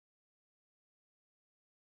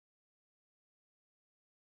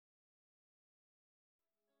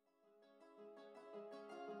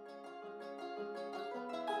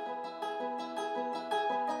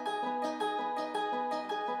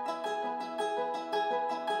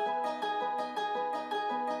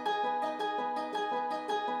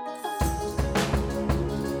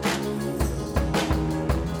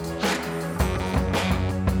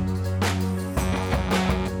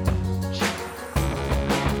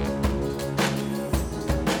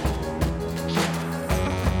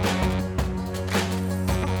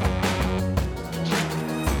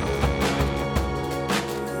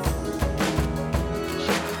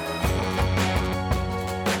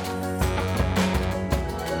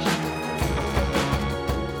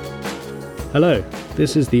Hello,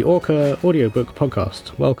 this is the Orca audiobook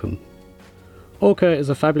podcast. Welcome. Orca is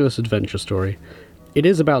a fabulous adventure story. It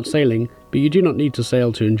is about sailing, but you do not need to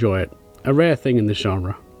sail to enjoy it, a rare thing in this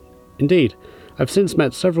genre. Indeed, I've since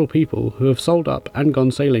met several people who have sold up and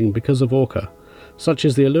gone sailing because of Orca, such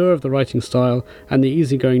as the allure of the writing style and the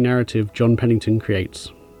easygoing narrative John Pennington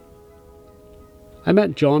creates. I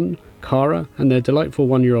met John, Cara, and their delightful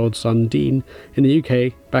one-year-old son Dean in the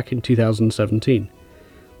UK back in 2017.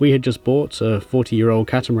 We had just bought a 40-year-old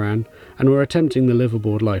catamaran and were attempting the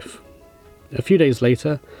liveaboard life. A few days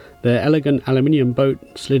later, their elegant aluminium boat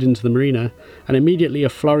slid into the marina, and immediately a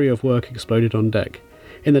flurry of work exploded on deck.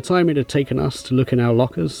 In the time it had taken us to look in our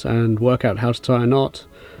lockers and work out how to tie a knot,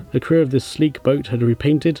 the crew of this sleek boat had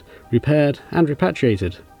repainted, repaired, and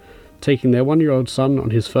repatriated, taking their one-year-old son on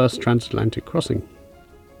his first transatlantic crossing.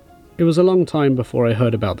 It was a long time before I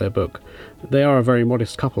heard about their book. They are a very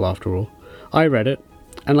modest couple after all. I read it,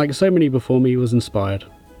 and like so many before me, was inspired.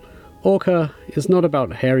 Orca is not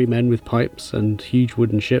about hairy men with pipes and huge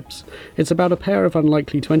wooden ships. It's about a pair of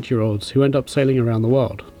unlikely 20-year-olds who end up sailing around the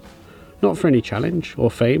world. Not for any challenge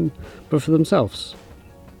or fame, but for themselves.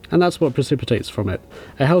 And that's what precipitates from it,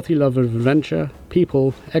 a healthy love of adventure,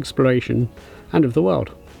 people, exploration, and of the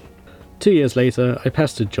world. 2 years later, I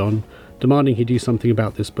pestered John, demanding he do something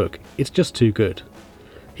about this book. It's just too good.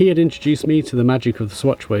 He had introduced me to The Magic of the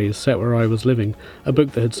Swatchways set where I was living, a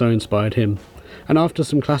book that had so inspired him. And after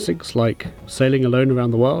some classics like Sailing Alone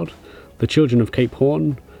Around the World, The Children of Cape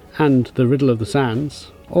Horn, and The Riddle of the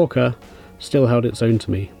Sands, Orca still held its own to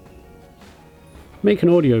me. Make an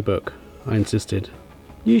audiobook, I insisted.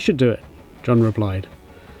 You should do it, John replied.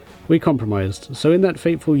 We compromised, so in that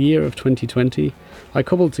fateful year of 2020, I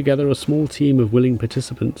cobbled together a small team of willing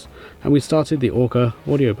participants, and we started the Orca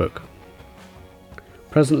audiobook.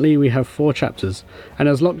 Presently we have 4 chapters, and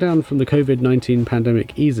as lockdown from the COVID-19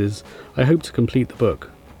 pandemic eases, I hope to complete the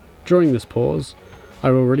book. During this pause,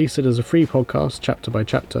 I will release it as a free podcast chapter by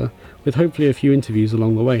chapter, with hopefully a few interviews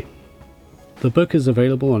along the way. The book is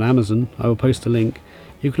available on Amazon. I will post a link.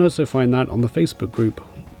 You can also find that on the Facebook group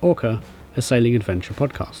Orca, a Sailing Adventure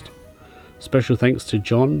Podcast. Special thanks to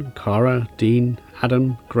John, Cara, Dean,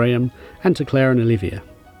 Adam, Graham, and to Claire and Olivia.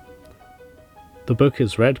 The book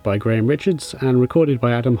is read by Graham Richards and recorded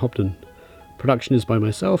by Adam Hobden. Production is by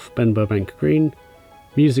myself, Ben Burbank Green.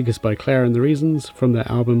 Music is by Claire and the Reasons from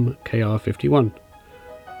their album KR51.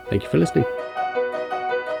 Thank you for listening.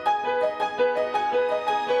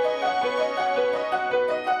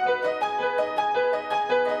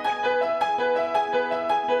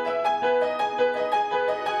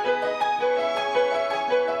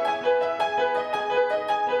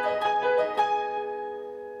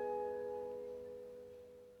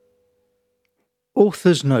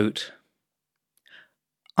 Author's note.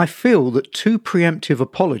 I feel that 2 preemptive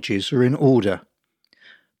apologies are in order.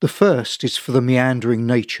 The first is for the meandering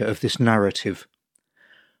nature of this narrative.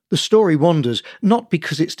 The story wanders not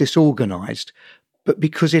because it's disorganised, but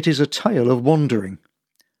because it is a tale of wandering.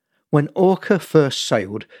 When Orca first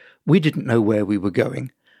sailed, we didn't know where we were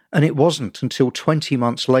going, and it wasn't until 20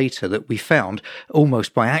 months later that we found,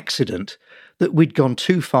 almost by accident, that we'd gone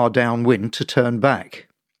too far downwind to turn back.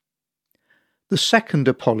 The second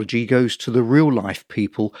apology goes to the real-life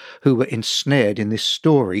people who were ensnared in this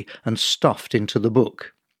story and stuffed into the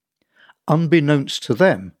book. Unbeknownst to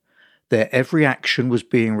them, their every action was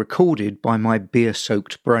being recorded by my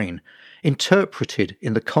beer-soaked brain, interpreted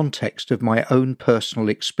in the context of my own personal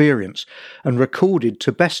experience, and recorded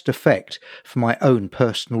to best effect for my own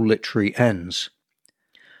personal literary ends.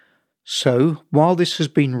 So, while this has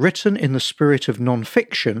been written in the spirit of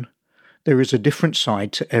non-fiction, there is a different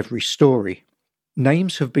side to every story.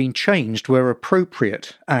 Names have been changed where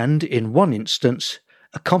appropriate, and, in one instance,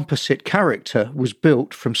 a composite character was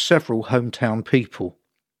built from several hometown people.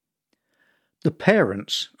 The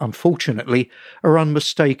parents, unfortunately, are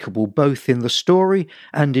unmistakable both in the story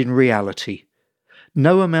and in reality.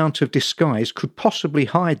 No amount of disguise could possibly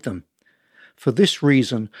hide them. For this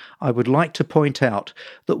reason, I would like to point out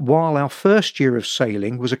that while our first year of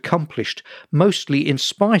sailing was accomplished mostly in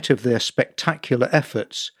spite of their spectacular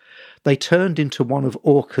efforts, they turned into one of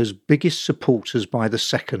Orca's biggest supporters by the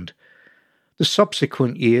second. The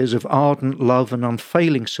subsequent years of ardent love and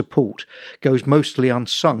unfailing support goes mostly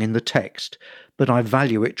unsung in the text, but I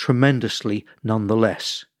value it tremendously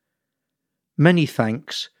nonetheless. Many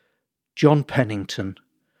thanks, John Pennington,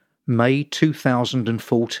 May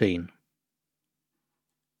 2014.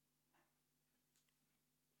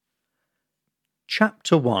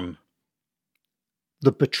 Chapter 1.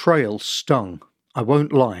 The betrayal stung, I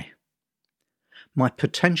won't lie. My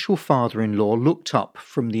potential father-in-law looked up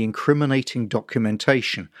from the incriminating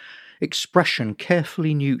documentation, expression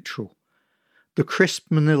carefully neutral. The crisp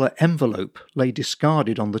manila envelope lay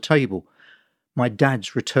discarded on the table, my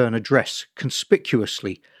dad's return address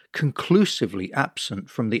conspicuously, conclusively absent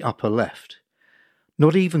from the upper left.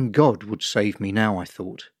 Not even God would save me now, I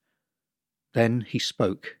thought. Then he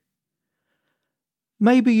spoke.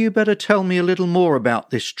 "Maybe you better tell me a little more about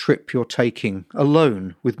this trip you're taking,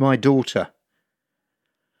 alone, with my daughter."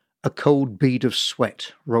 A cold bead of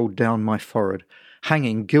sweat rolled down my forehead,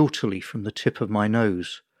 hanging guiltily from the tip of my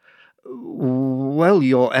nose. "Well,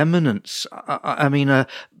 Your Eminence, I mean,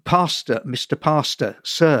 Pastor, Mr. Pastor,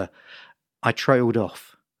 sir," I trailed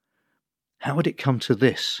off. How had it come to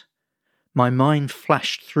this? My mind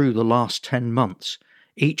flashed through the last 10 months,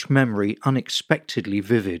 each memory unexpectedly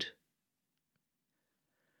vivid.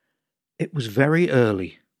 It was very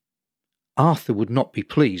early. Arthur would not be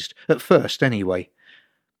pleased, at first anyway.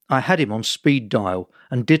 I had him on speed dial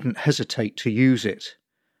and didn't hesitate to use it.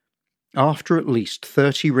 After at least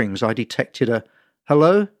 30 rings I detected a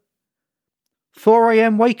 "Hello? 4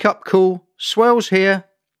 a.m. wake-up call. Swells here."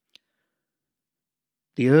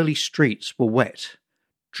 The early streets were wet,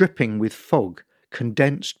 dripping with fog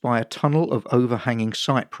condensed by a tunnel of overhanging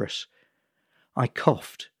cypress. I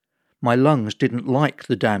coughed. My lungs didn't like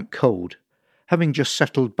the damp cold, having just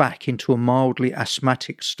settled back into a mildly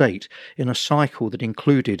asthmatic state in a cycle that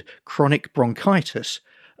included chronic bronchitis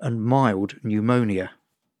and mild pneumonia.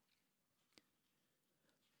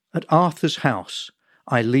 At Arthur's house,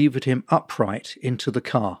 I levered him upright into the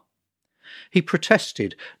car. He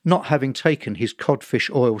protested not having taken his codfish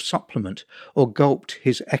oil supplement or gulped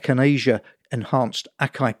his echinacea-enhanced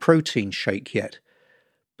acai protein shake yet,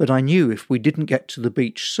 but I knew if we didn't get to the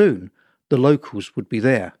beach soon, the locals would be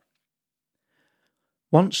there.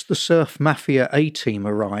 Once the Surf Mafia A-team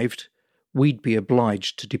arrived, we'd be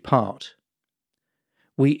obliged to depart.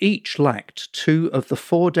 We each lacked 2 of the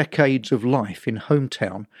 4 decades of life in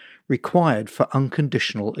hometown required for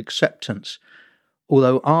unconditional acceptance,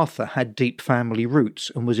 although Arthur had deep family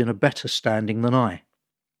roots and was in a better standing than I.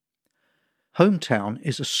 Hometown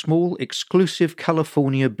is a small, exclusive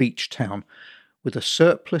California beach town with a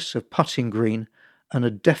surplus of putting green and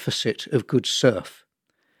a deficit of good surf.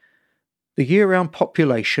 The year-round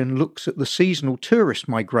population looks at the seasonal tourist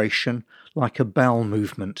migration like a bowel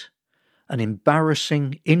movement, an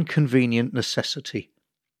embarrassing, inconvenient necessity.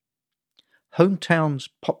 Hometown's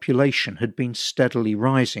population had been steadily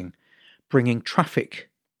rising, bringing traffic,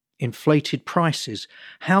 inflated prices,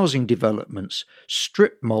 housing developments,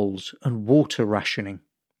 strip malls and water rationing.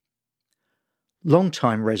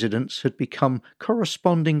 Long-time residents had become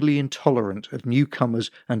correspondingly intolerant of newcomers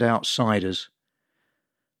and outsiders.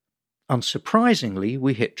 Unsurprisingly,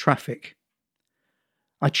 we hit traffic.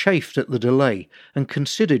 I chafed at the delay and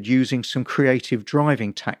considered using some creative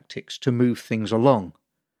driving tactics to move things along.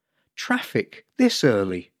 Traffic this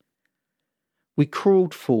early? We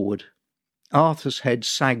crawled forward. Arthur's head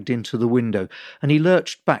sagged into the window, and he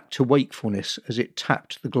lurched back to wakefulness as it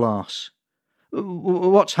tapped the glass.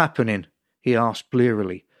 "What's happening?" he asked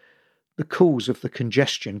blearily. The cause of the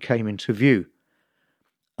congestion came into view.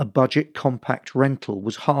 A budget compact rental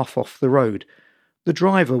was half off the road, the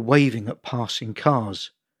driver waving at passing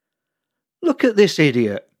cars. "Look at this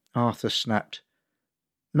idiot," Arthur snapped.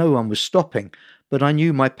 No one was stopping, but I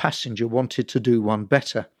knew my passenger wanted to do one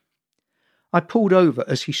better. I pulled over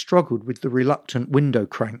as he struggled with the reluctant window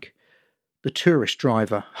crank. The tourist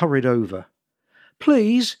driver hurried over.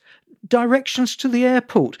 "Please, directions to the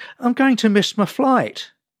airport. I'm going to miss my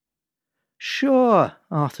flight." "Sure,"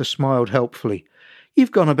 Arthur smiled helpfully.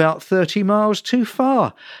 "You've gone about 30 miles too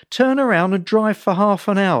far. Turn around and drive for half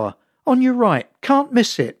an hour. On your right. Can't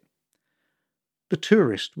miss it." The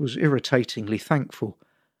tourist was irritatingly thankful.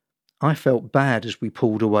 I felt bad as we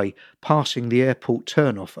pulled away, passing the airport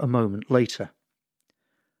turnoff a moment later.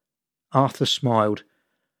 Arthur smiled.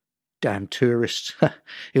 "Damn tourists.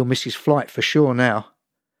 He'll miss his flight for sure now."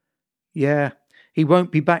 "Yeah, he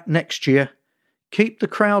won't be back next year. Keep the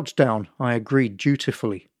crowds down," I agreed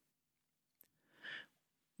dutifully.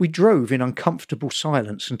 We drove in uncomfortable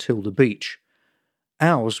silence until the beach.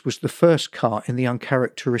 Ours was the first car in the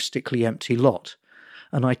uncharacteristically empty lot,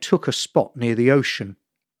 and I took a spot near the ocean.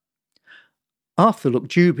 Arthur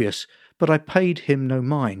looked dubious, but I paid him no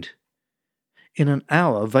mind. In an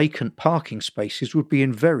hour, vacant parking spaces would be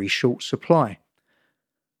in very short supply.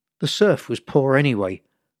 The surf was poor anyway.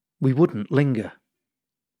 We wouldn't linger.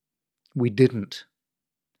 We didn't.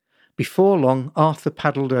 Before long, Arthur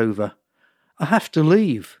paddled over. "I have to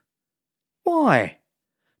leave." "Why?"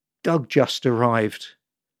 "Doug just arrived."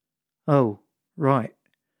 "Oh, right."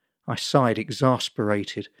 I sighed,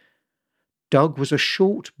 exasperated. Doug was a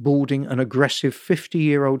short, balding and aggressive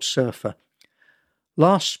 50-year-old surfer.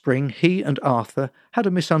 Last spring he and Arthur had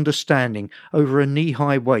a misunderstanding over a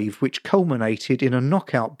knee-high wave which culminated in a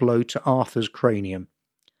knockout blow to Arthur's cranium.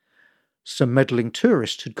 Some meddling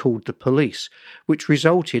tourists had called the police, which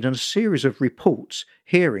resulted in a series of reports,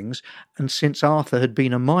 hearings, and since Arthur had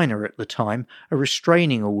been a minor at the time, a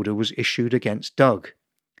restraining order was issued against Doug.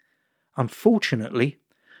 Unfortunately,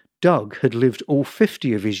 Doug had lived all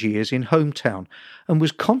 50 of his years in hometown and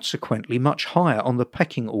was consequently much higher on the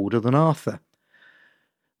pecking order than Arthur.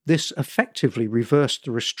 This effectively reversed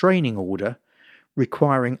the restraining order,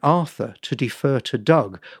 requiring Arthur to defer to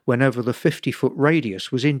Doug whenever the 50-foot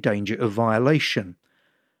radius was in danger of violation.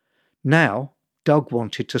 Now, Doug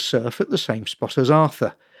wanted to surf at the same spot as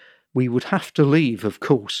Arthur. We would have to leave, of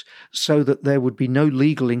course, so that there would be no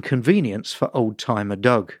legal inconvenience for old-timer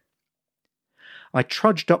Doug. I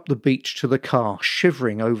trudged up the beach to the car,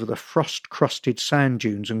 shivering over the frost-crusted sand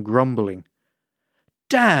dunes and grumbling.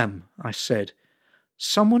 "Damn!" I said.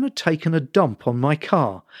 Someone had taken a dump on my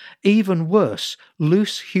car. Even worse,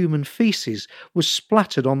 loose human faeces was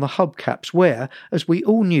splattered on the hubcaps where, as we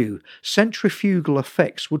all knew, centrifugal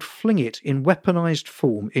effects would fling it in weaponized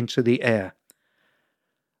form into the air.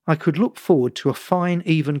 I could look forward to a fine,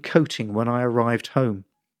 even coating when I arrived home.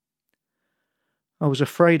 "I was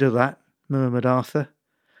afraid of that," murmured Arthur.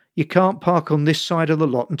 "You can't park on this side of the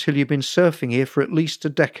lot until you've been surfing here for at least a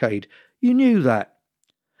decade. You knew that."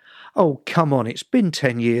 "Oh, come on, it's been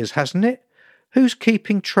 10 years, hasn't it? Who's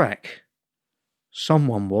keeping track?"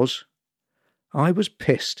 Someone was. I was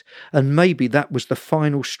pissed, and maybe that was the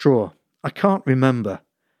final straw. I can't remember.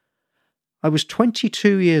 I was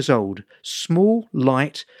 22 years old, small,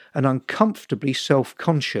 light, and uncomfortably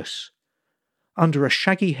self-conscious. Under a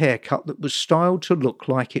shaggy haircut that was styled to look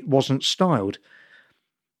like it wasn't styled.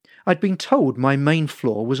 I'd been told my main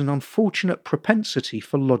flaw was an unfortunate propensity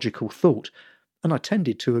for logical thought, and I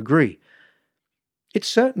tended to agree. It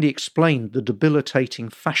certainly explained the debilitating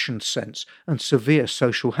fashion sense and severe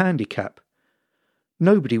social handicap.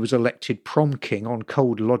 Nobody was elected prom king on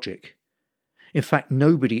cold logic. In fact,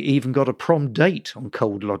 nobody even got a prom date on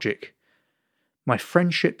cold logic. My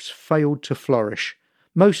friendships failed to flourish,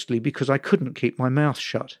 mostly because I couldn't keep my mouth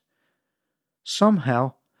shut.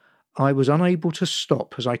 Somehow, I was unable to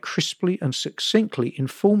stop as I crisply and succinctly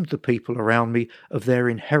informed the people around me of their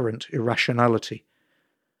inherent irrationality.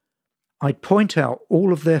 I'd point out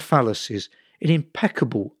all of their fallacies in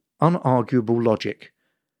impeccable, unarguable logic.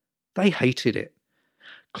 They hated it.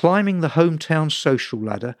 Climbing the hometown social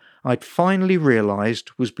ladder, I'd finally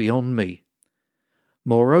realised was beyond me.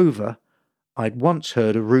 Moreover, I'd once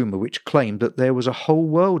heard a rumour which claimed that there was a whole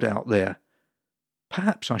world out there.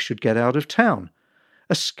 Perhaps I should get out of town,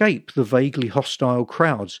 escape the vaguely hostile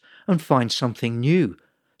crowds, and find something new,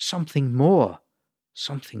 something more,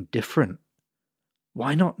 something different.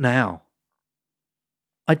 Why not now?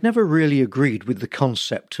 I'd never really agreed with the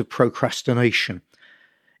concept of procrastination.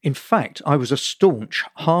 In fact, I was a staunch,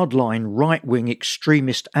 hardline, right-wing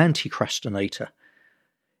extremist anti-crastinator.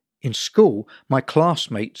 In school, my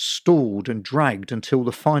classmates stalled and dragged until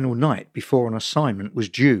the final night before an assignment was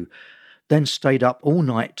due, then stayed up all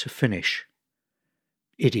night to finish.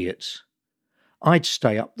 Idiots. I'd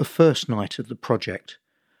stay up the first night of the project,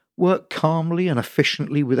 work calmly and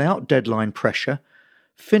efficiently without deadline pressure,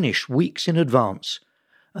 finish weeks in advance,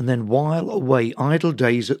 and then while away idle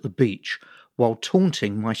days at the beach while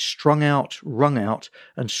taunting my strung-out, wrung-out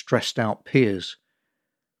and stressed-out peers.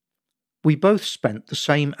 We both spent the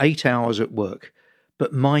same 8 hours at work,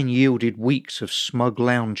 but mine yielded weeks of smug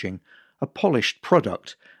lounging, a polished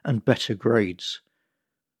product, and better grades.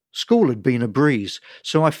 School had been a breeze,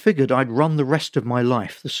 so I figured I'd run the rest of my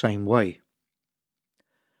life the same way.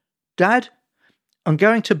 "Dad, I'm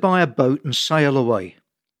going to buy a boat and sail away.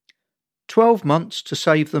 12 months to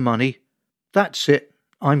save the money. That's it,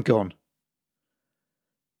 I'm gone."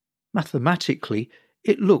 Mathematically,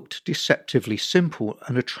 it looked deceptively simple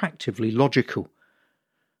and attractively logical.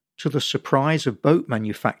 To the surprise of boat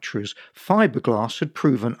manufacturers, fiberglass had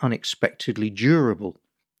proven unexpectedly durable.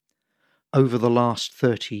 Over the last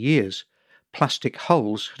 30 years, plastic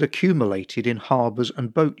hulls had accumulated in harbours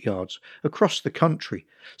and boatyards across the country,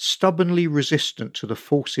 stubbornly resistant to the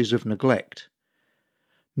forces of neglect.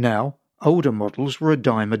 Now, older models were a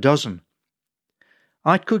dime a dozen.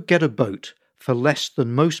 I could get a boat for less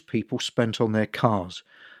than most people spent on their cars,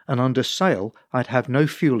 and under sale I'd have no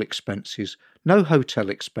fuel expenses, no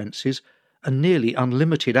hotel expenses, and nearly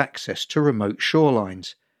unlimited access to remote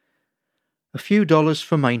shorelines. A few dollars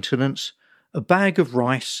for maintenance, a bag of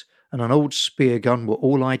rice, and an old spear gun were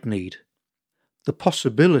all I'd need. The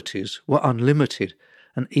possibilities were unlimited,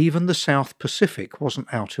 and even the South Pacific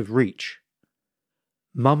wasn't out of reach.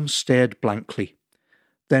 Mum stared blankly.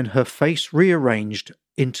 Then her face rearranged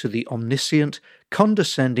into the omniscient,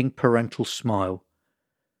 condescending parental smile.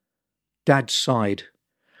 Dad sighed,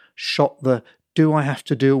 shot the "do I have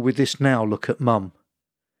to deal with this now" look at Mum.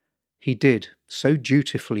 He did, so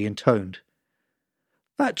dutifully intoned.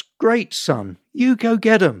 "That's great, son. You go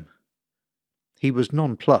get 'em." He was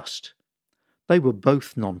nonplussed. They were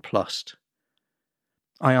both nonplussed.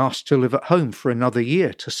 I asked to live at home for another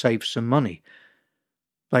year to save some money.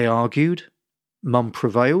 They argued, Mum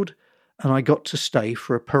prevailed, and I got to stay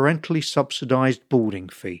for a parentally subsidised boarding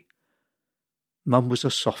fee. Mum was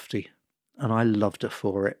a softie, and I loved her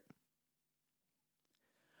for it.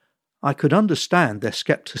 I could understand their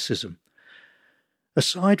scepticism.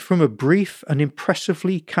 Aside from a brief and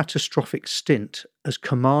impressively catastrophic stint as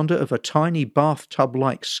commander of a tiny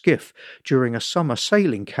bathtub-like skiff during a summer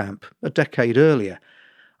sailing camp a decade earlier,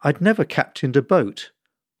 I'd never captained a boat,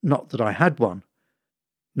 not that I had one.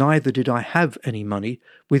 Neither did I have any money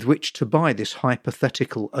with which to buy this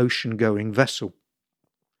hypothetical ocean-going vessel.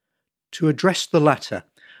 To address the latter,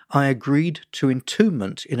 I agreed to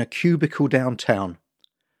entombment in a cubicle downtown.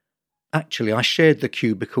 Actually, I shared the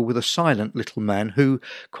cubicle with a silent little man who,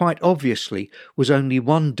 quite obviously, was only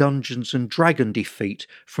one Dungeons and Dragon defeat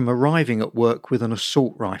from arriving at work with an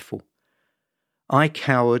assault rifle. I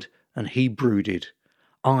cowered and he brooded,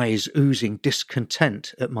 eyes oozing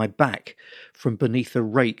discontent at my back from beneath a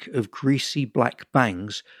rake of greasy black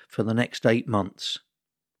bangs for the next 8 months.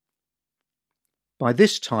 By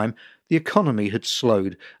this time, the economy had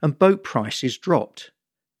slowed and boat prices dropped.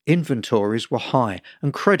 Inventories were high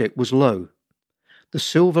and credit was low. The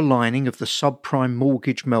silver lining of the subprime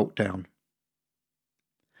mortgage meltdown.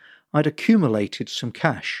 I'd accumulated some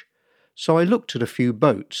cash, so I looked at a few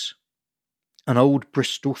boats. An old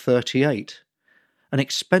Bristol 38, an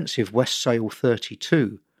expensive West Sail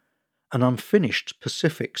 32, an unfinished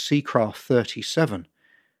Pacific Seacraft 37.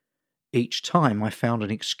 Each time I found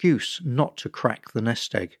an excuse not to crack the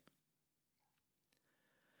nest egg.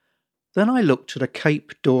 Then I looked at a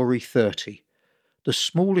Cape Dory 30, the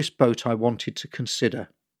smallest boat I wanted to consider.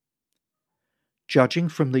 Judging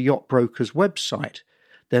from the yacht broker's website,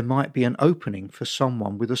 there might be an opening for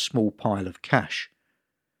someone with a small pile of cash.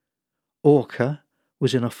 Orca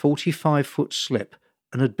was in a 45-foot slip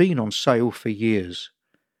and had been on sale for years.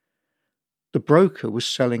 The broker was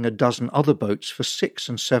selling a dozen other boats for 6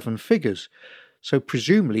 and 7 figures, so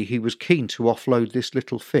presumably he was keen to offload this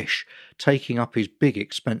little fish, taking up his big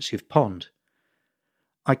expensive pond.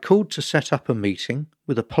 I called to set up a meeting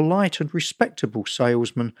with a polite and respectable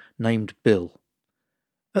salesman named Bill.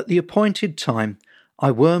 At the appointed time, I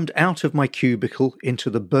wormed out of my cubicle into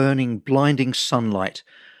the burning, blinding sunlight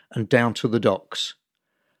and down to the docks.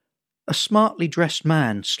 A smartly dressed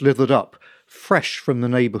man slithered up, fresh from the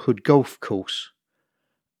neighbourhood golf course.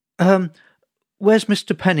 Where's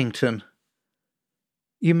Mr. Pennington?"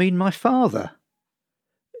 "You mean my father?"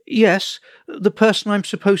 "Yes, the person I'm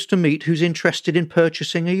supposed to meet who's interested in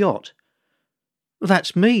purchasing a yacht."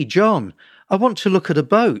 "That's me, John. I want to look at a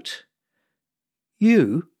boat."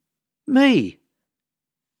 "You? Me?"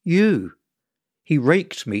 "You." He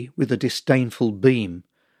raked me with a disdainful beam,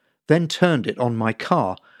 then turned it on my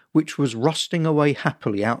car, which was rusting away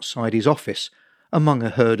happily outside his office among a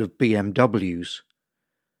herd of BMWs.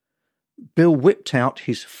 Bill whipped out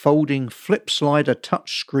his folding flip-slider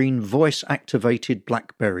touchscreen voice-activated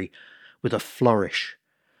BlackBerry with a flourish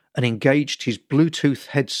and engaged his Bluetooth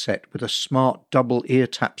headset with a smart double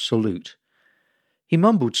ear-tap salute. He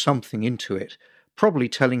mumbled something into it, probably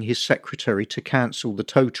telling his secretary to cancel the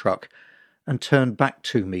tow truck, and turned back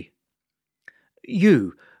to me.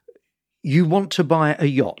 You want to buy a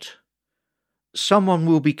yacht. Someone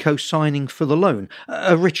will be co-signing for the loan.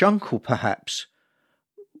 A rich uncle, perhaps.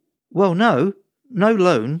 Well, no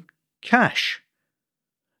loan. Cash.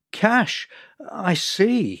 Cash? I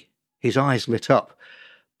see. His eyes lit up.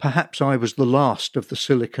 Perhaps I was the last of the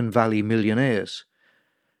Silicon Valley millionaires.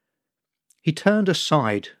 He turned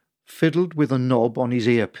aside, fiddled with a knob on his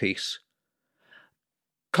earpiece.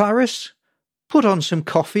 "Clarice, put on some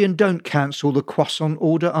coffee and don't cancel the croissant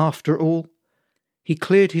order after all." He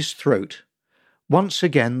cleared his throat. Once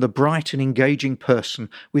again the bright and engaging person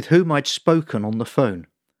with whom I'd spoken on the phone.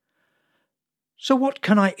 "So what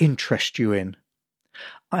can I interest you in?"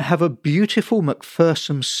 "I have a beautiful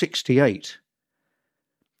McPherson 68.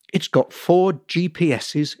 It's got 4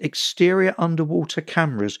 GPSs, exterior underwater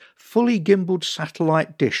cameras, fully gimbaled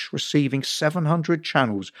satellite dish receiving 700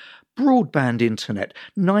 channels, broadband internet,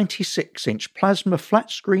 96-inch plasma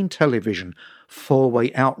flat-screen television,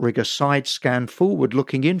 4-way outrigger side-scan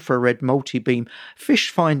forward-looking infrared multi-beam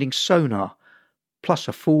fish-finding sonar, plus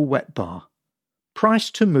a full wet bar.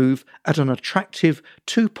 Price to move at an attractive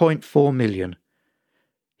 $2.4 million.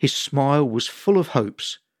 His smile was full of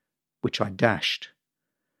hopes, which I dashed.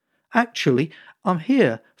 Actually, I'm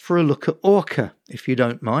here for a look at Orca, if you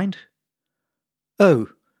don't mind. Oh,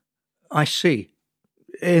 I see.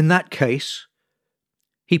 In that case...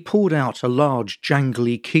 He pulled out a large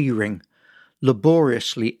jangly keyring,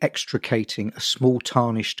 laboriously extricating a small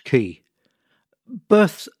tarnished key.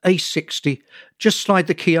 Berth A60. Just slide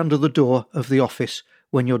the key under the door of the office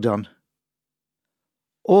when you're done.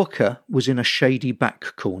 Orca was in a shady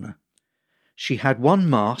back corner. She had one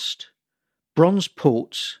mast, bronze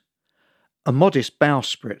ports, a modest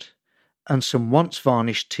bowsprit, and some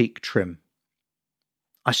once-varnished teak trim.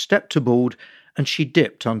 I stepped aboard, and she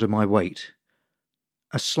dipped under my weight.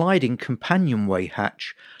 A sliding companionway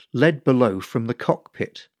hatch led below from the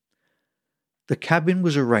cockpit. The cabin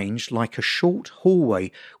was arranged like a short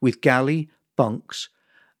hallway with galley, bunks,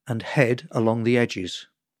 and head along the edges.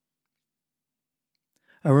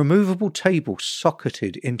 A removable table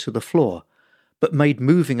socketed into the floor, but made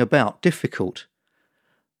moving about difficult.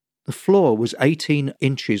 The floor was 18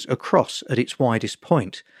 inches across at its widest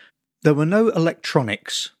point. There were no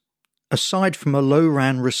electronics, aside from a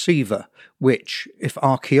low-RAN receiver, which, if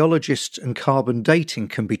archaeologists and carbon dating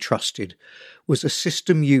can be trusted, was a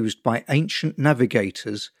system used by ancient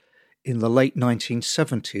navigators in the late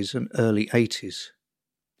 1970s and early 80s.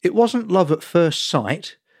 It wasn't love at first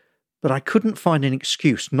sight, but I couldn't find an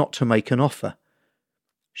excuse not to make an offer.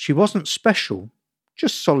 She wasn't special,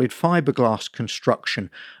 just solid fiberglass construction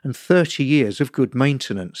and 30 years of good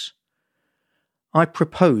maintenance. I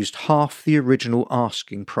proposed half the original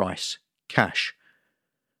asking price, cash.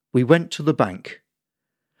 We went to the bank.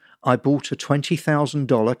 I bought a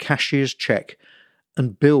 $20,000 cashier's cheque,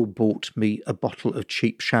 and Bill bought me a bottle of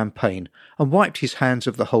cheap champagne and wiped his hands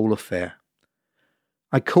of the whole affair.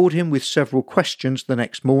 I called him with several questions the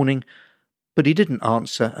next morning, but he didn't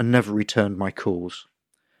answer and never returned my calls.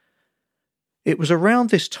 It was around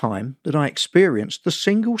this time that I experienced the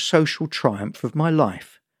single social triumph of my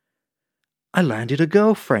life. I landed a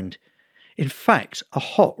girlfriend. In fact, a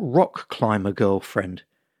hot rock climber girlfriend.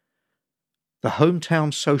 The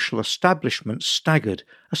hometown social establishment staggered,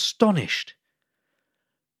 astonished.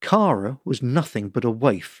 Cara was nothing but a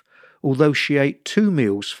waif, although she ate 2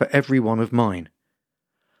 meals for every one of mine.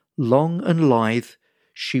 Long and lithe,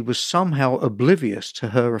 she was somehow oblivious to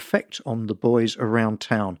her effect on the boys around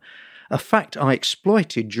town, a fact I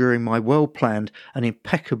exploited during my well-planned and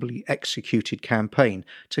impeccably executed campaign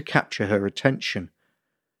to capture her attention.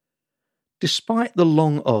 Despite the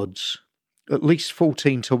long odds, at least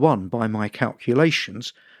 14-1 by my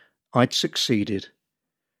calculations, I'd succeeded.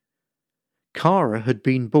 Cara had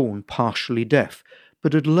been born partially deaf,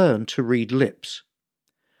 but had learned to read lips.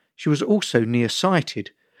 She was also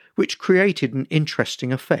nearsighted, which created an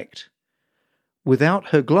interesting effect. Without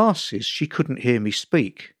her glasses, she couldn't hear me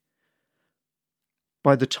speak.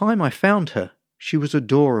 By the time I found her, she was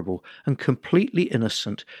adorable and completely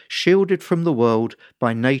innocent, shielded from the world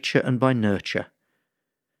by nature and by nurture.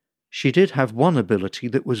 She did have one ability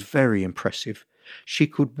that was very impressive. She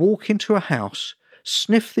could walk into a house,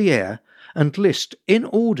 sniff the air, and list in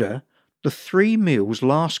order the 3 meals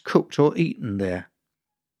last cooked or eaten there.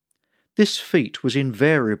 This feat was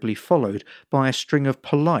invariably followed by a string of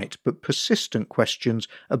polite but persistent questions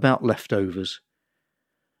about leftovers.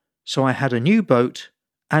 So I had a new boat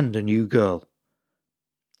and a new girl.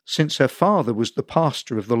 Since her father was the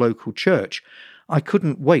pastor of the local church, I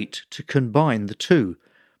couldn't wait to combine the two,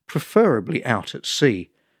 preferably out at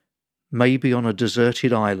sea, maybe on a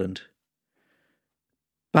deserted island.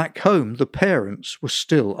 Back home, the parents were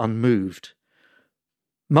still unmoved.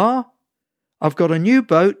 "Ma, I've got a new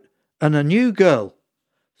boat and a new girl.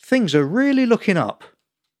 Things are really looking up.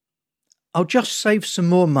 I'll just save some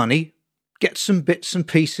more money, get some bits and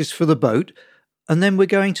pieces for the boat, and then we're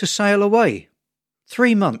going to sail away.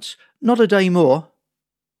 3 months, not a day more."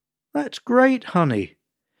 "That's great, honey.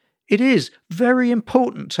 It is very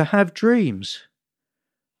important to have dreams."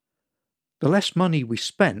 The less money we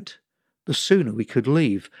spent, the sooner we could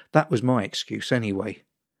leave. That was my excuse anyway.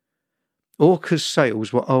 Orca's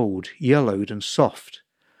sails were old, yellowed and soft.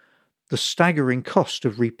 The staggering cost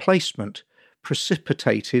of replacement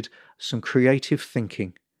precipitated some creative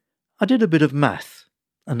thinking. I did a bit of math,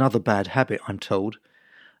 another bad habit I'm told,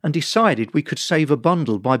 and decided we could save a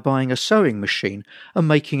bundle by buying a sewing machine and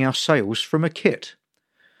making our sails from a kit.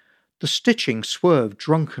 The stitching swerved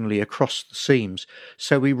drunkenly across the seams,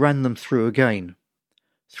 so we ran them through again.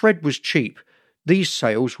 Thread was cheap. These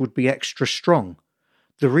sails would be extra strong.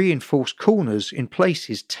 The reinforced corners, in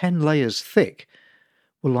places 10 layers thick,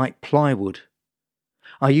 were like plywood.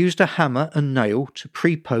 I used a hammer and nail to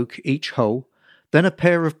pre-poke each hole, then a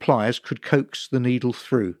pair of pliers could coax the needle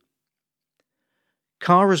through.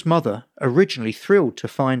 Kara's mother, originally thrilled to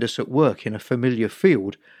find us at work in a familiar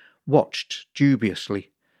field, watched dubiously.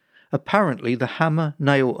 Apparently the hammer,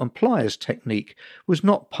 nail and pliers technique was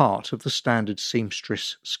not part of the standard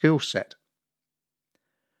seamstress skill set.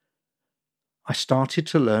 I started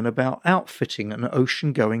to learn about outfitting an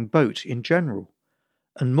ocean-going boat in general,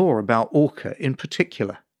 and more about Orca in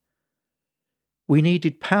particular. We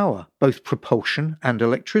needed power, both propulsion and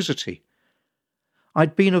electricity.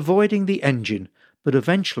 I'd been avoiding the engine, but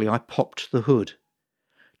eventually I popped the hood.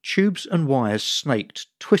 Tubes and wires snaked,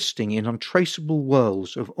 twisting in untraceable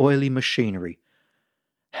whirls of oily machinery.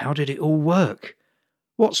 How did it all work?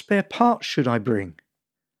 What spare parts should I bring?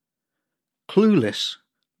 Clueless,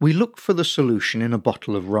 we looked for the solution in a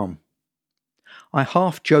bottle of rum. I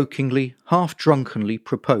half-jokingly, half-drunkenly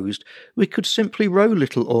proposed we could simply row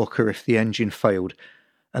little Orca if the engine failed,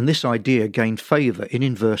 and this idea gained favour in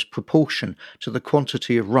inverse proportion to the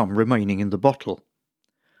quantity of rum remaining in the bottle.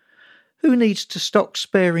 Who needs to stock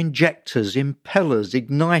spare injectors, impellers,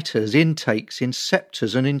 igniters, intakes,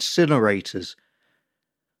 inceptors and incinerators?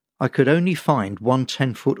 I could only find one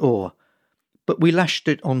 10-foot oar, but we lashed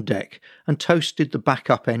it on deck and toasted the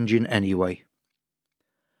backup engine anyway.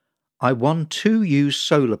 I won 2 used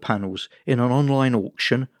solar panels in an online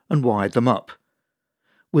auction and wired them up.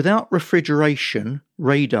 Without refrigeration,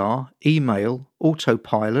 radar, email,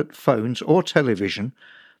 autopilot, phones or television,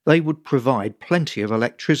 they would provide plenty of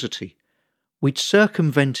electricity. We'd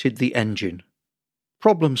circumvented the engine.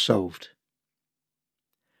 Problem solved.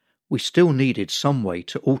 We still needed some way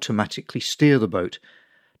to automatically steer the boat.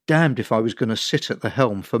 Damned if I was going to sit at the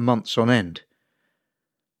helm for months on end.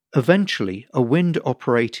 Eventually, a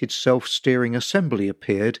wind-operated self-steering assembly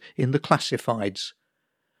appeared in the classifieds.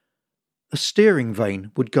 A steering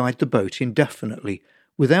vane would guide the boat indefinitely,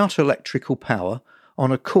 without electrical power,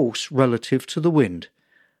 on a course relative to the wind.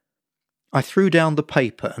 I threw down the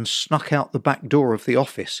paper and snuck out the back door of the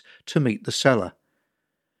office to meet the seller.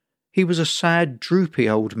 He was a sad, droopy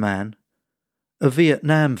old man, a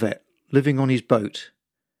Vietnam vet living on his boat.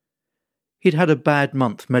 He'd had a bad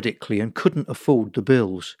month medically and couldn't afford the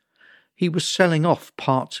bills. He was selling off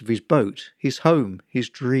parts of his boat, his home, his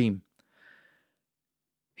dream.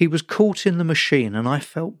 He was caught in the machine and I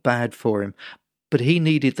felt bad for him, but he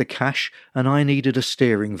needed the cash and I needed a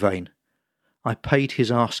steering vane. I paid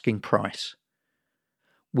his asking price.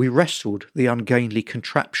 We wrestled the ungainly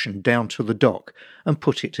contraption down to the dock and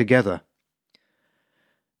put it together.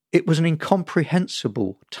 It was an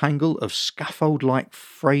incomprehensible tangle of scaffold-like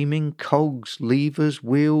framing, cogs, levers,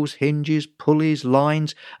 wheels, hinges, pulleys,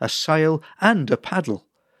 lines, a sail and a paddle.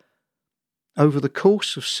 Over the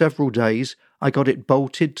course of several days, I got it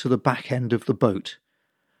bolted to the back end of the boat.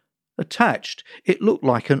 Attached, it looked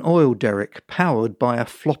like an oil derrick powered by a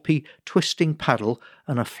floppy, twisting paddle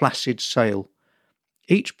and a flaccid sail,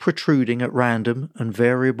 each protruding at random and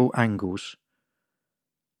variable angles.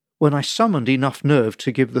 When I summoned enough nerve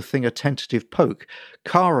to give the thing a tentative poke,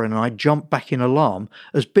 Kara and I jumped back in alarm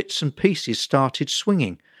as bits and pieces started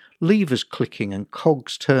swinging, levers clicking and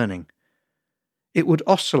cogs turning. It would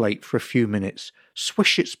oscillate for a few minutes,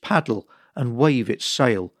 swish its paddle and wave its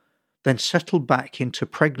sail, then settle back into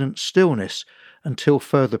pregnant stillness until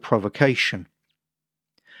further provocation.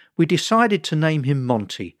 We decided to name him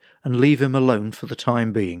Monty and leave him alone for the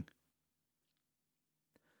time being.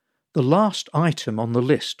 The last item on the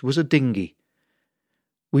list was a dinghy.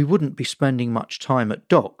 We wouldn't be spending much time at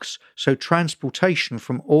docks, so transportation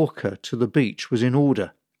from Orca to the beach was in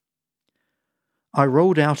order. I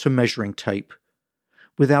rolled out a measuring tape.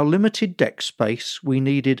 With our limited deck space, we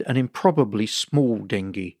needed an improbably small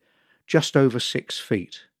dinghy, just over 6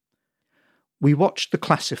 feet. We watched the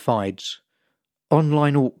classifieds,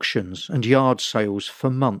 online auctions and yard sales for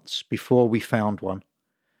months before we found one.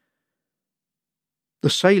 The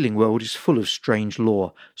sailing world is full of strange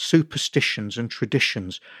lore, superstitions and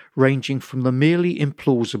traditions, ranging from the merely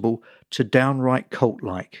implausible to downright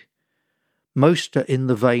cult-like. Most are in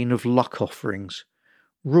the vein of luck offerings,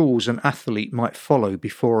 rules an athlete might follow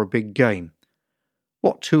before a big game.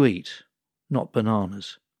 What to eat, not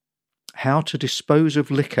bananas. How to dispose of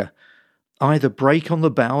liquor, either break on the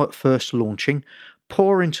bow at first launching,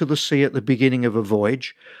 pour into the sea at the beginning of a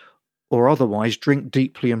voyage, or otherwise drink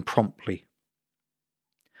deeply and promptly.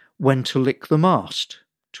 When to lick the mast,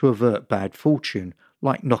 to avert bad fortune,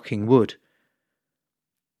 like knocking wood.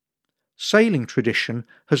 Sailing tradition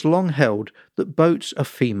has long held that boats are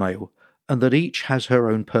female and that each has her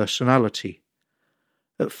own personality.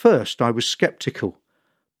 At first I was sceptical,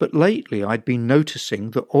 but lately I'd been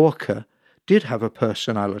noticing that Orca did have a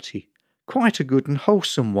personality, quite a good and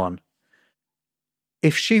wholesome one.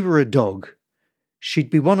 If she were a dog, she'd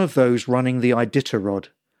be one of those running the Iditarod,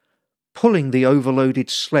 pulling the overloaded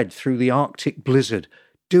sled through the Arctic blizzard,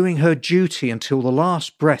 doing her duty until the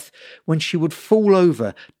last breath, when she would fall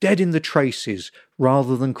over dead in the traces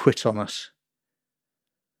rather than quit on us.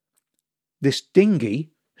 This dinghy,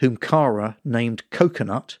 whom Kara named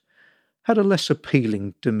Coconut, had a less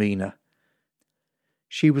appealing demeanour.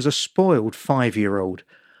 She was a spoiled 5-year-old,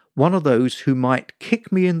 one of those who might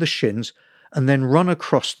kick me in the shins and then run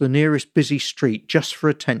across the nearest busy street just for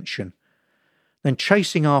attention. Then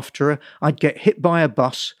chasing after her, I'd get hit by a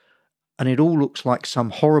bus, and it all looks like some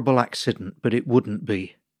horrible accident, but it wouldn't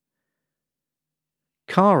be.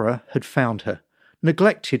 Kara had found her,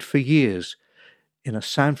 neglected for years, in a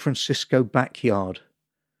San Francisco backyard.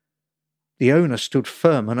 The owner stood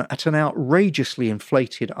firm and at an outrageously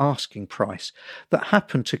inflated asking price that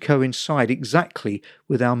happened to coincide exactly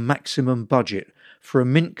with our maximum budget for a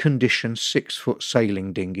mint-condition 6-foot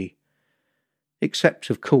sailing dinghy. Except,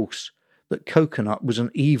 of course, that Coconut was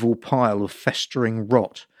an evil pile of festering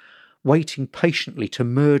rot, waiting patiently to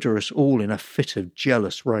murder us all in a fit of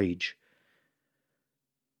jealous rage.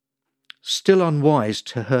 Still unwise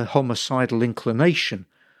to her homicidal inclination,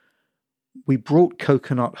 we brought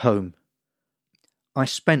Coconut home. I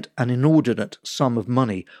spent an inordinate sum of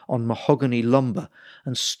money on mahogany lumber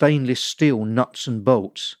and stainless steel nuts and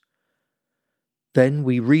bolts. Then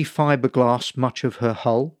we refiberglassed much of her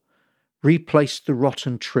hull, replaced the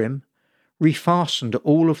rotten trim, refastened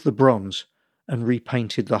all of the bronze, and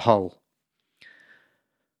repainted the hull.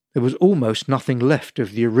 There was almost nothing left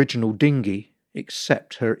of the original dinghy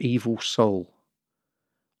except her evil soul.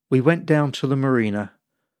 We went down to the marina,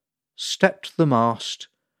 stepped the mast,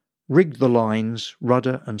 rigged the lines,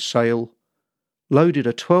 rudder and sail, loaded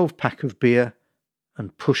a 12-pack of beer,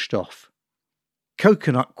 and pushed off.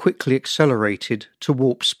 Coconut quickly accelerated to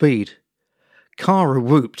warp speed. Kara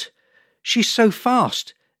whooped, "She's so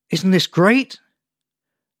fast! Isn't this great?"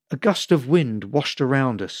 A gust of wind washed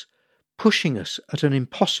around us, pushing us at an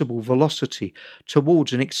impossible velocity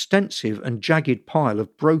towards an extensive and jagged pile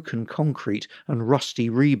of broken concrete and rusty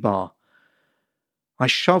rebar. I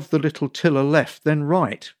shoved the little tiller left, then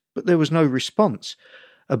right, but there was no response.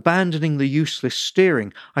 Abandoning the useless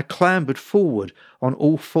steering, I clambered forward on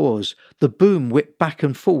all fours, the boom whipped back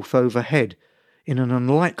and forth overhead, in an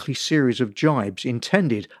unlikely series of jibes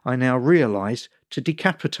intended, I now realised, to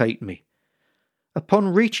decapitate me.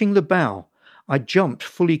 Upon reaching the bow, I jumped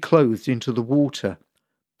fully clothed into the water,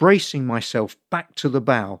 bracing myself back to the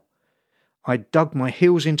bow. I dug my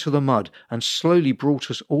heels into the mud and slowly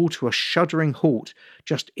brought us all to a shuddering halt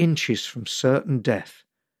just inches from certain death.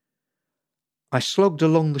 I slogged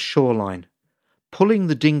along the shoreline, pulling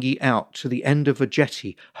the dinghy out to the end of a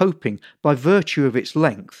jetty, hoping, by virtue of its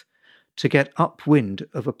length, to get upwind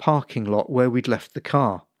of a parking lot where we'd left the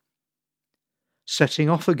car. Setting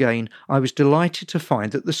off again, I was delighted to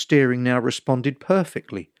find that the steering now responded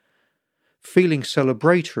perfectly. Feeling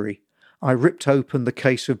celebratory, I ripped open the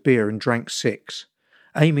case of beer and drank 6.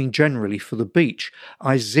 Aiming generally for the beach,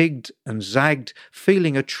 I zigged and zagged,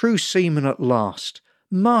 feeling a true seaman at last,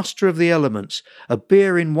 master of the elements, a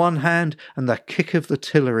beer in one hand and the kick of the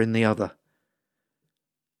tiller in the other.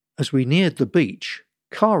 As we neared the beach,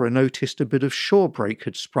 Kara noticed a bit of shore break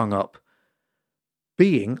had sprung up.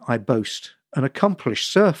 Being, I boast, an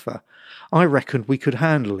accomplished surfer, I reckoned we could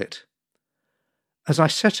handle it. As I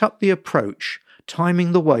set up the approach,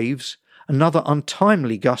 timing the waves, another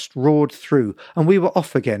untimely gust roared through, and we were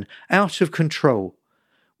off again, out of control.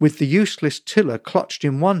 With the useless tiller clutched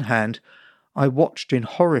in one hand, I watched in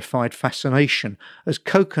horrified fascination as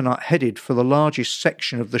Coconut headed for the largest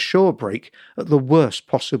section of the shore break at the worst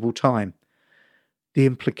possible time. The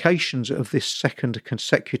implications of this second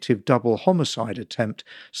consecutive double homicide attempt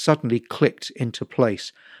suddenly clicked into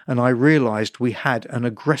place, and I realised we had an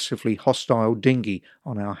aggressively hostile dinghy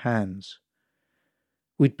on our hands.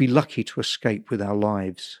 We'd be lucky to escape with our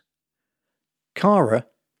lives. Kara,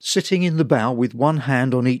 sitting in the bow with one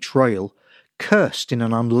hand on each rail, cursed in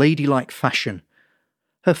an unladylike fashion.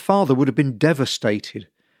 Her father would have been devastated.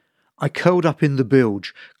 I curled up in the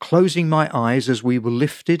bilge, closing my eyes as we were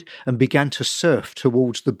lifted and began to surf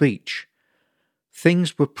towards the beach.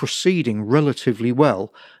 Things were proceeding relatively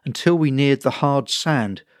well until we neared the hard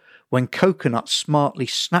sand, when Coconut smartly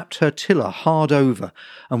snapped her tiller hard over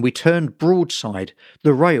and we turned broadside,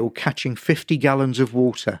 the rail catching 50 gallons of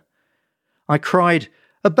water. I cried,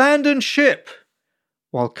 "Abandon ship!"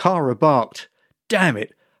 while Kara barked, "Damn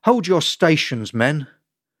it, hold your stations, men!"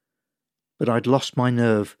 But I'd lost my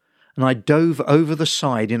nerve, and I dove over the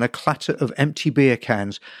side in a clatter of empty beer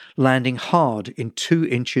cans, landing hard in 2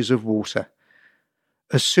 inches of water.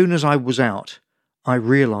 As soon as I was out, I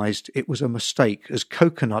realised it was a mistake, as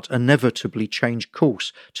Coconut inevitably changed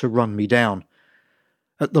course to run me down.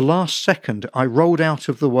 At the last second, I rolled out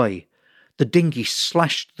of the way. The dinghy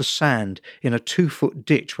slashed the sand in a 2-foot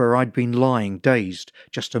ditch where I'd been lying dazed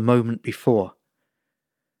just a moment before.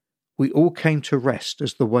 We all came to rest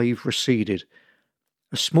as the wave receded.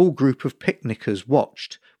 A small group of picnickers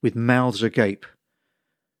watched with mouths agape.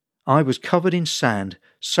 I was covered in sand,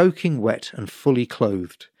 soaking wet and fully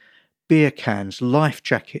clothed. Beer cans, life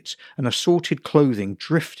jackets, and assorted clothing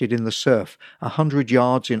drifted in the surf 100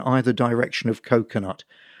 yards in either direction of Coconut,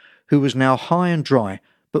 who was now high and dry,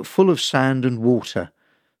 but full of sand and water,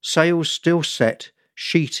 sails still set,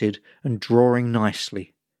 sheeted, and drawing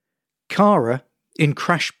nicely. Kara, in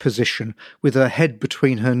crash position, with her head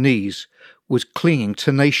between her knees, was clinging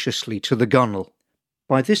tenaciously to the gunwale.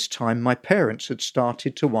 By this time my parents had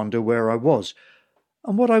started to wonder where I was,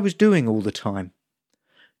 and what I was doing all the time.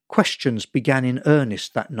 Questions began in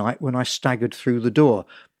earnest that night when I staggered through the door,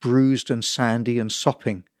 bruised and sandy and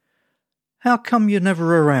sopping. "How come you're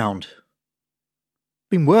never around?"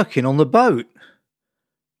 "Been working on the boat."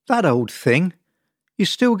 "That old thing? You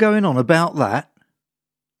still going on about that?"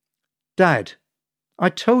 "Dad, I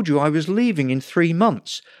told you I was leaving in 3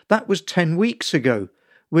 months. That was 10 weeks ago.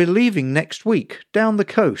 We're leaving next week, down the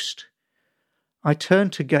coast." I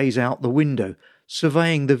turned to gaze out the window,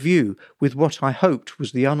 surveying the view with what I hoped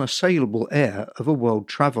was the unassailable air of a world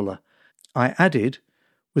traveller. I added,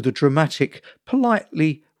 with a dramatic,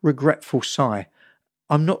 politely regretful sigh,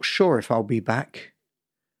 "I'm not sure if I'll be back."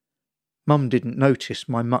 Mum didn't notice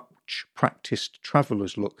my much-practised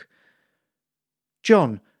traveller's look.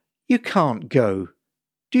 "John, you can't go.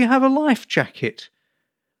 Do you have a life jacket?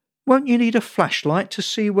 Won't you need a flashlight to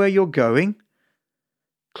see where you're going?"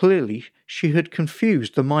 Clearly she had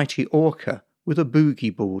confused the mighty Orca with a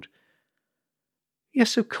boogie board.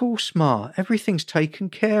 "Yes, of course, Ma. Everything's taken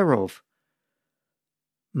care of."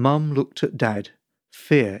 Mum looked at Dad,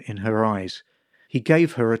 fear in her eyes. He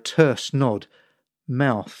gave her a terse nod,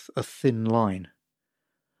 mouth a thin line.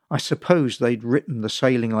 I suppose they'd written the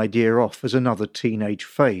sailing idea off as another teenage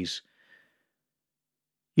phase.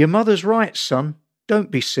 "Your mother's right, son.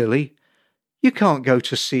 Don't be silly. You can't go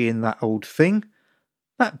to sea in that old thing.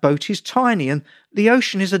 That boat is tiny, and the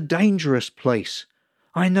ocean is a dangerous place.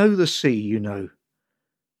 I know the sea, you know."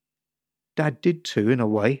 Dad did too, in a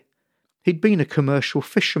way. He'd been a commercial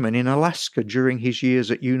fisherman in Alaska during his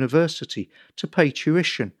years at university to pay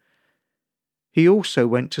tuition. He also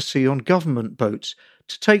went to sea on government boats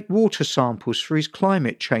to take water samples for his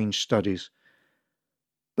climate change studies.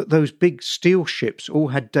 But those big steel ships all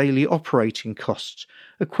had daily operating costs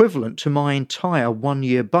equivalent to my entire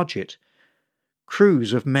 1-year budget,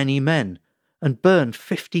 crews of many men, and burned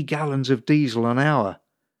 50 gallons of diesel an hour.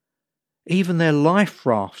 Even their life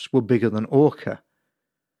rafts were bigger than Orca.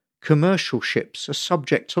 Commercial ships are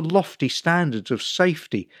subject to lofty standards of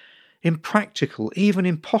safety, impractical, even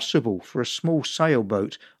impossible for a small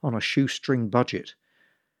sailboat on a shoestring budget.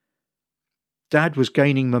 Dad was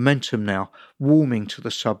gaining momentum now, warming to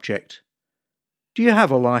the subject. "Do you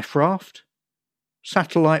have a life raft?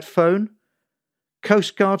 Satellite phone?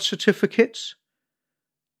 Coast Guard certificates?"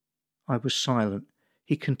 I was silent.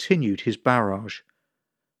 He continued his barrage.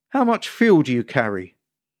 "How much fuel do you carry?"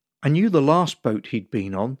 I knew the last boat he'd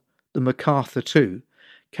been on, the MacArthur II,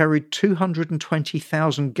 carried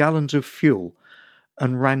 220,000 gallons of fuel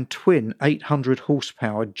and ran twin 800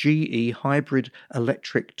 horsepower GE hybrid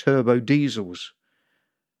electric turbo diesels.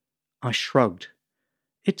 I shrugged.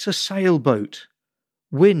 "It's a sailboat,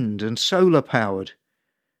 wind and solar powered."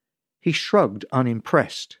 He shrugged,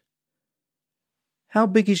 unimpressed. "How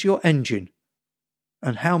big is your engine?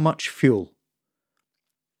 And how much fuel?"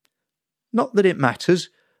 "Not that it matters,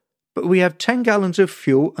 but we have 10 gallons of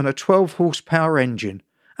fuel and a 12 horsepower engine.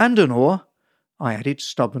 And an oar," I added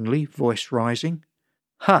stubbornly, voice rising.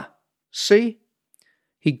 "Ha! See?"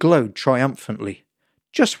 He glowed triumphantly.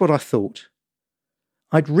 "Just what I thought."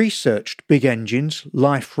 I'd researched big engines,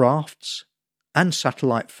 life rafts, and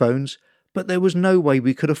satellite phones, but there was no way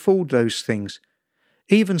we could afford those things.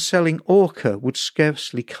 Even selling Orca would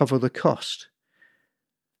scarcely cover the cost.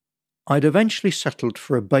 I'd eventually settled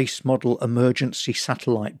for a base model emergency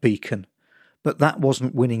satellite beacon, but that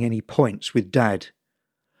wasn't winning any points with Dad.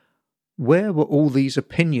 Where were all these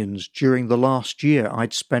opinions during the last year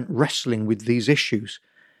I'd spent wrestling with these issues?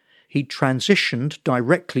 He'd transitioned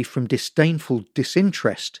directly from disdainful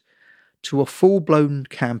disinterest to a full-blown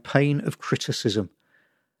campaign of criticism.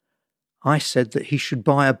 I said that he should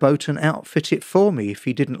buy a boat and outfit it for me if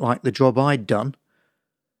he didn't like the job I'd done.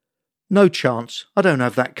 No chance, I don't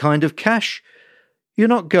have that kind of cash. You're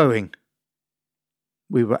not going.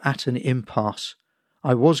 We were at an impasse.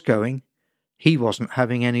 I was going. He wasn't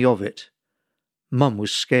having any of it. Mum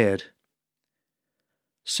was scared.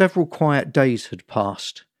 Several quiet days had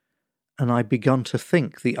passed, and I'd begun to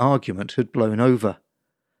think the argument had blown over.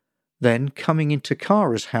 Then, coming into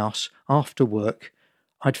Cara's house after work,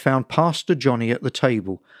 I'd found Pastor Johnny at the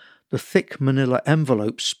table, the thick manila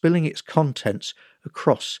envelope spilling its contents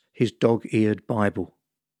across his dog-eared Bible.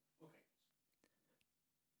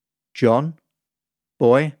 "John,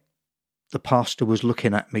 boy," the pastor was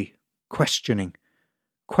looking at me, questioning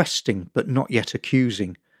but not yet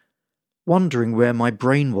accusing, wondering where my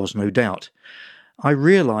brain was, no doubt. I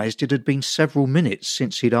realised it had been several minutes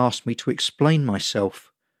since he'd asked me to explain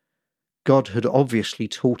myself. God had obviously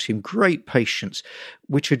taught him great patience,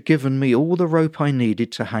 which had given me all the rope I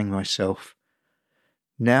needed to hang myself.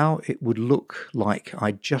 Now it would look like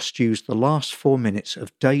I'd just used the last 4 minutes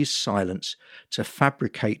of dazed silence to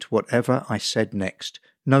fabricate whatever I said next,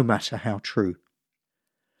 no matter how true.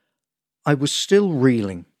 I was still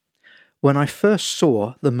reeling. When I first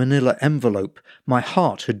saw the manila envelope, my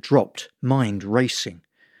heart had dropped, mind racing.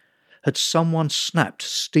 Had someone snapped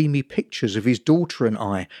steamy pictures of his daughter and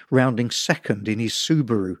I rounding second in his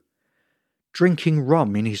Subaru, drinking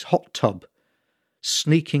rum in his hot tub,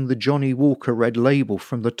 sneaking the Johnny Walker red label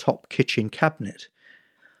from the top kitchen cabinet?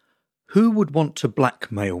 Who would want to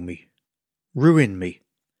blackmail me, ruin me?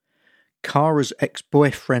 Cara's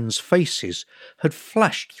ex-boyfriends' faces had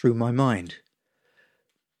flashed through my mind.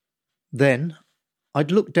 Then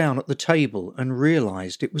I'd looked down at the table and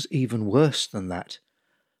realised it was even worse than that.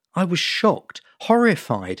 I was shocked,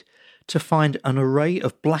 horrified, to find an array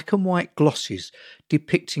of black and white glosses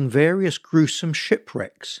depicting various gruesome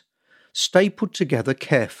shipwrecks. Stapled together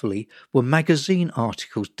carefully were magazine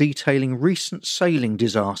articles detailing recent sailing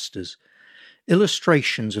disasters,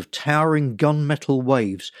 illustrations of towering gunmetal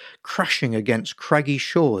waves crashing against craggy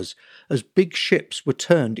shores as big ships were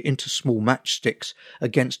turned into small matchsticks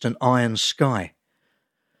against an iron sky.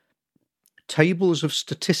 Tables of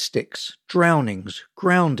statistics, drownings,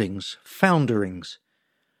 groundings, founderings.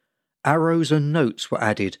 Arrows and notes were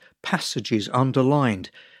added, passages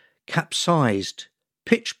underlined, capsized,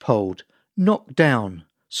 pitch-poled, knocked down,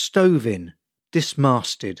 stove in,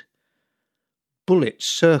 dismasted. Bullets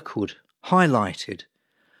circled, highlighted.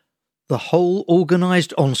 The whole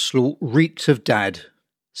organised onslaught reeked of Dad.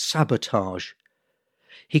 Sabotage.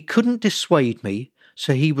 He couldn't dissuade me,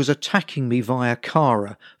 so he was attacking me via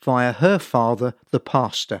Cara, via her father, the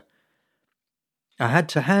pastor. I had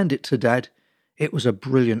to hand it to Dad. It was a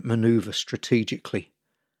brilliant manoeuvre strategically.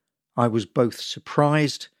 I was both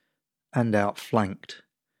surprised and outflanked.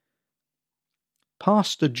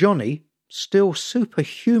 Pastor Johnny, still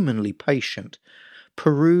superhumanly patient,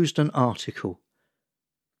 perused an article.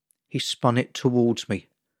 He spun it towards me.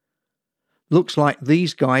 "Looks like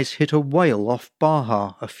these guys hit a whale off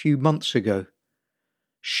Baja a few months ago.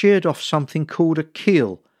 Sheared off something called a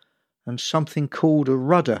keel and something called a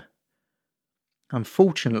rudder.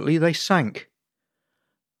 Unfortunately, they sank.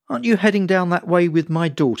 Aren't you heading down that way with my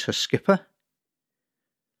daughter, Skipper?"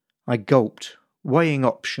 I gulped, weighing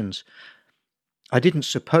options. I didn't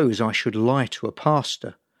suppose I should lie to a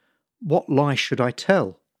pastor. What lie should I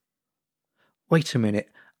tell? Wait a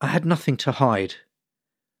minute, I had nothing to hide.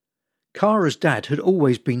 Cara's dad had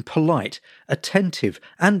always been polite, attentive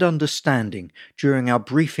and understanding during our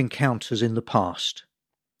brief encounters in the past.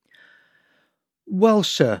 "Well,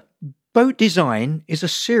 sir, boat design is a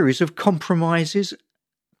series of compromises,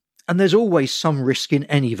 and there's always some risk in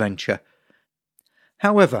any venture.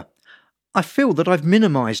 However, I feel that I've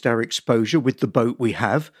minimised our exposure with the boat we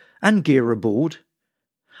have and gear aboard.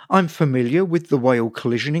 I'm familiar with the whale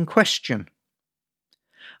collision in question."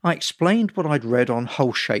 I explained what I'd read on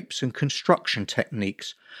hull shapes and construction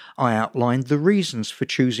techniques. I outlined the reasons for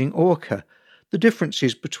choosing Orca, the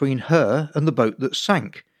differences between her and the boat that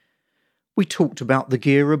sank. We talked about the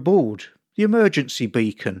gear aboard, the emergency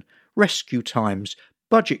beacon, rescue times,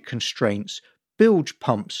 budget constraints, bilge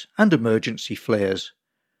pumps and emergency flares.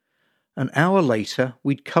 An hour later,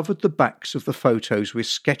 we'd covered the backs of the photos with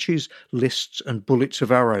sketches, lists and bullets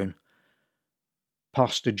of our own.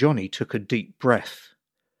 Pastor Johnny took a deep breath.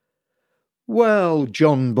 "Well,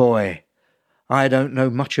 John boy, I don't know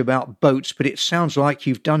much about boats, but it sounds like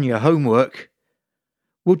you've done your homework.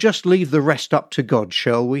 We'll just leave the rest up to God,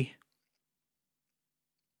 shall we?"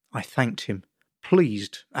 I thanked him,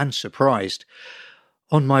 pleased and surprised.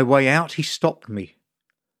 On my way out, he stopped me.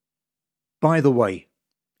 "By the way,"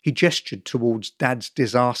 he gestured towards Dad's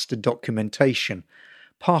disaster documentation.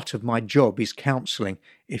 "Part of my job is counselling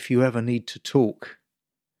if you ever need to talk."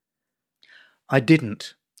 I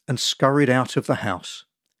didn't, and scurried out of the house.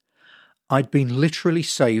 I'd been literally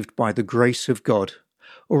saved by the grace of God,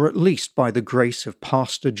 or at least by the grace of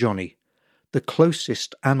Pastor Johnny, the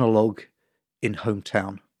closest analogue in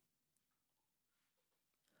hometown.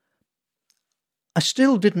 I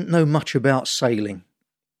still didn't know much about sailing.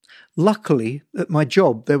 Luckily, at my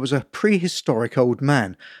job there was a prehistoric old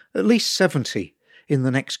man, at least 70, in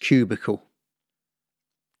the next cubicle.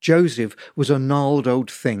 Joseph was a gnarled old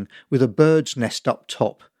thing with a bird's nest up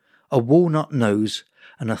top, a walnut nose,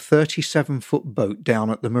 and a 37-foot boat down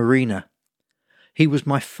at the marina. He was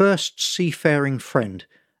my first seafaring friend,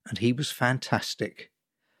 and he was fantastic.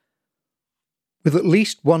 With at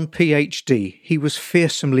least one PhD, he was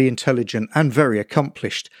fearsomely intelligent and very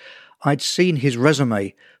accomplished. I'd seen his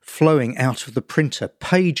resume flowing out of the printer,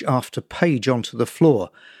 page after page onto the floor,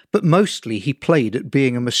 but mostly he played at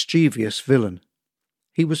being a mischievous villain.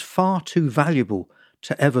 He was far too valuable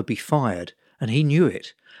to ever be fired, and he knew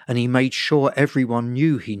it, and he made sure everyone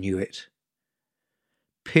knew he knew it.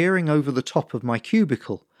 Peering over the top of my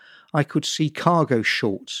cubicle, I could see cargo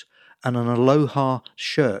shorts and an Aloha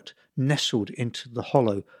shirt nestled into the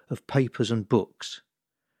hollow of papers and books.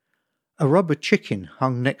 A rubber chicken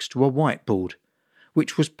hung next to a whiteboard,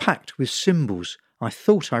 which was packed with symbols I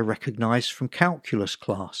thought I recognised from calculus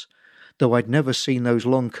class, though I'd never seen those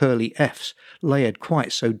long curly F's layered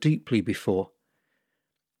quite so deeply before.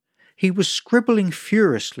 He was scribbling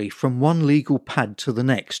furiously from one legal pad to the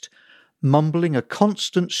next, mumbling a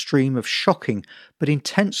constant stream of shocking but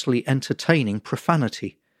intensely entertaining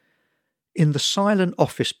profanity. In the silent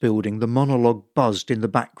office building, the monologue buzzed in the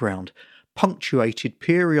background, punctuated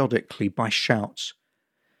periodically by shouts.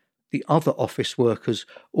 The other office workers,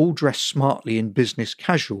 all dressed smartly in business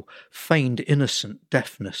casual, feigned innocent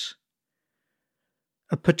deafness.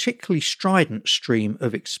 A particularly strident stream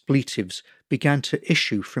of expletives began to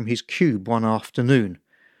issue from his cube one afternoon,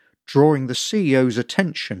 drawing the CEO's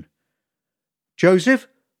attention. "Joseph,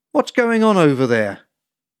 what's going on over there?"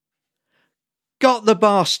 "Got the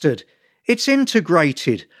bastard! It's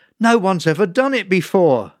integrated! No one's ever done it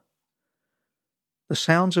before!" The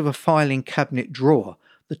sounds of a filing cabinet drawer,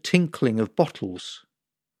 the tinkling of bottles,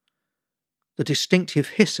 the distinctive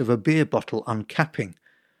hiss of a beer bottle uncapping.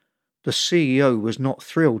 The CEO was not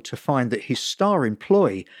thrilled to find that his star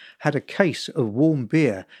employee had a case of warm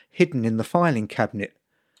beer hidden in the filing cabinet,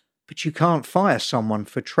 but you can't fire someone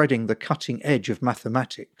for treading the cutting edge of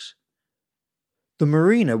mathematics. The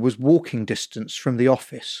marina was walking distance from the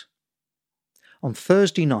office. On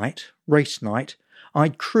Thursday night, race night,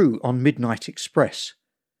 I'd crew on Midnight Express.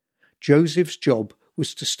 Joseph's job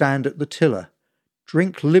was to stand at the tiller,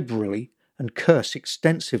 drink liberally and curse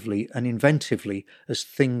extensively and inventively as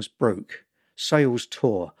things broke, sails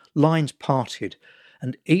tore, lines parted,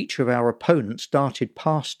 and each of our opponents darted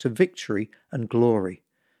past to victory and glory,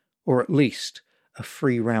 or at least a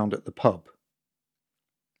free round at the pub.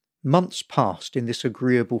 Months passed in this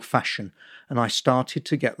agreeable fashion, and I started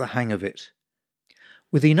to get the hang of it.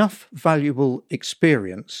 With enough valuable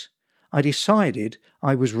experience, I decided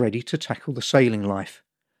I was ready to tackle the sailing life.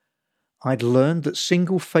 I'd learned that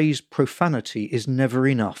single-phase profanity is never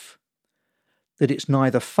enough, that it's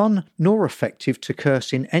neither fun nor effective to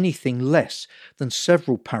curse in anything less than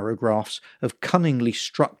several paragraphs of cunningly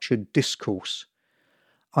structured discourse.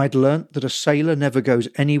 I'd learnt that a sailor never goes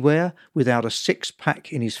anywhere without a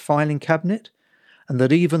six-pack in his filing cabinet, and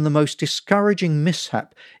that even the most discouraging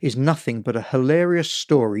mishap is nothing but a hilarious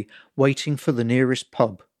story waiting for the nearest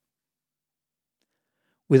pub.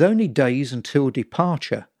 With only days until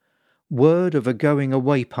departure, word of a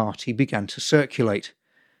going-away party began to circulate.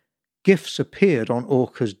 Gifts appeared on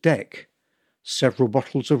Orca's deck. Several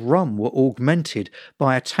bottles of rum were augmented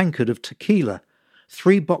by a tankard of tequila,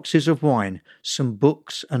 3 boxes of wine, some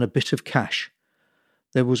books, and a bit of cash.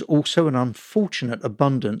 There was also an unfortunate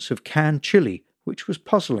abundance of canned chili, which was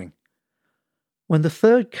puzzling. When the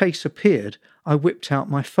third case appeared, I whipped out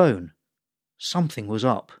my phone. Something was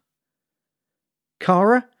up.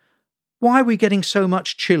 "Cara, why are we getting so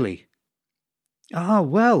much chili?" "Ah,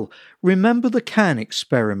 well, remember the can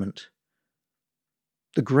experiment?"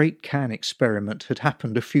 The great can experiment had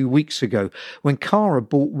happened a few weeks ago when Cara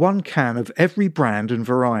bought 1 can of every brand and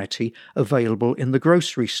variety available in the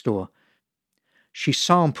grocery store. She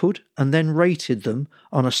sampled and then rated them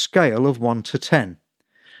on a scale of 1 to 10.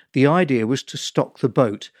 The idea was to stock the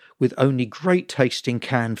boat with only great-tasting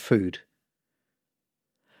canned food.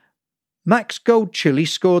 Max Gold Chili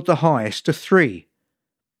scored the highest, a 3.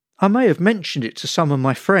 I may have mentioned it to some of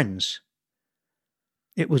my friends.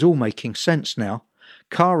 It was all making sense now.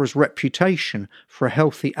 Kara's reputation for a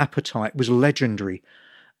healthy appetite was legendary,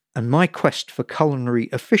 and my quest for culinary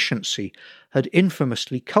efficiency had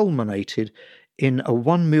infamously culminated in a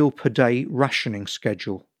 1 meal per day rationing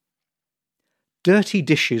schedule. Dirty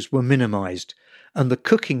dishes were minimised, and the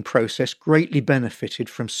cooking process greatly benefited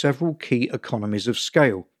from several key economies of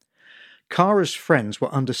scale. Kara's friends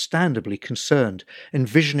were understandably concerned,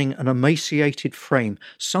 envisioning an emaciated frame,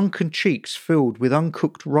 sunken cheeks filled with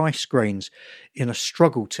uncooked rice grains, in a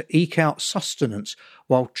struggle to eke out sustenance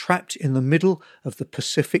while trapped in the middle of the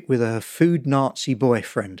Pacific with her food Nazi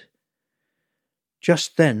boyfriend.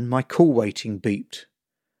 Just then my call waiting beeped.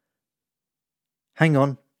 "Hang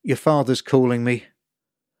on, your father's calling me."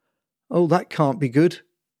 "Oh, that can't be good.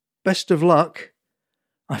 Best of luck."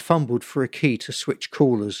 I fumbled for a key to switch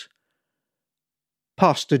callers.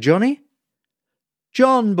 "Pastor Johnny?"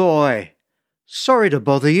 "John, boy. Sorry to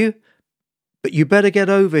bother you, but you better get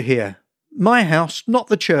over here. My house, not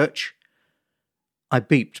the church." I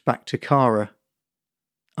beeped back to Kara.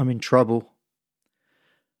 "I'm in trouble."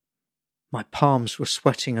 My palms were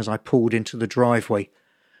sweating as I pulled into the driveway.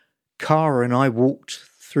 Kara and I walked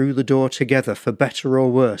through the door together, for better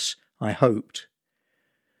or worse, I hoped.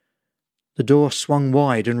 The door swung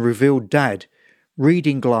wide and revealed Dad,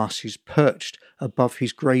 reading glasses perched above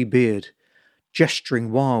his grey beard,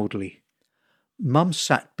 gesturing wildly. Mum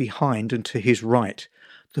sat behind and to his right,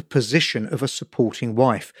 the position of a supporting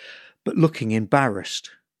wife, but looking embarrassed.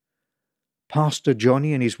 Pastor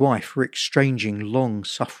Johnny and his wife were exchanging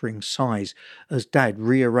long-suffering sighs as Dad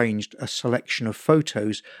rearranged a selection of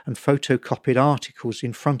photos and photocopied articles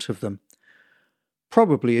in front of them,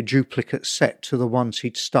 probably a duplicate set to the ones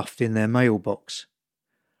he'd stuffed in their mailbox.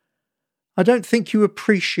 "I don't think you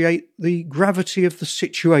appreciate the gravity of the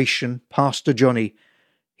situation, Pastor Johnny."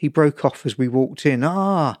 He broke off as we walked in.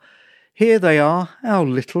 "Ah, here they are, our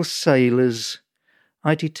little sailors."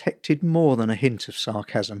 I detected more than a hint of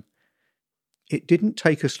sarcasm. It didn't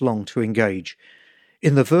take us long to engage.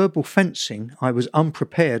 In the verbal fencing, I was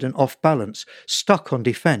unprepared and off balance, stuck on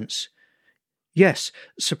defence. Yes,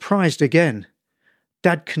 surprised again.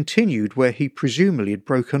 Dad continued where he presumably had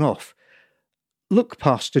broken off. "Look,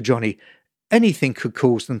 Pastor Johnny, anything could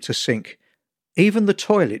cause them to sink. Even the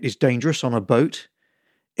toilet is dangerous on a boat.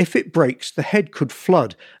 If it breaks, the head could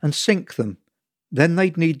flood and sink them. Then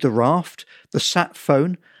they'd need the raft, the sat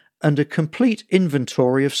phone, and a complete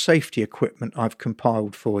inventory of safety equipment I've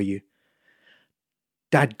compiled for you."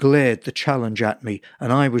 Dad glared the challenge at me,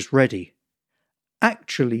 and I was ready.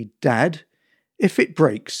 "Actually, Dad, if it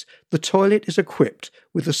breaks, the toilet is equipped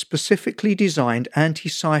with a specifically designed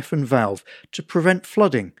anti-siphon valve to prevent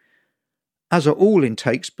flooding, as are all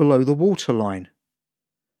intakes below the waterline."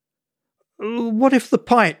 "What if the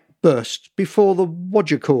pipe bursts before the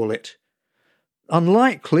what-do-you-call-it?"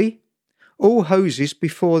 "Unlikely. All hoses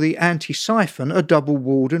before the anti-siphon are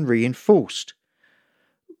double-walled and reinforced."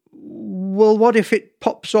 "Well, what if it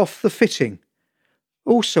pops off the fitting?"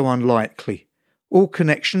 "Also unlikely. All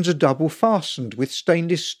connections are double-fastened with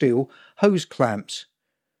stainless steel hose clamps."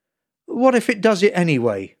 "What if it does it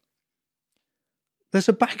anyway?" "There's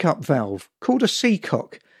a backup valve called a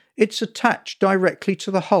seacock. It's attached directly to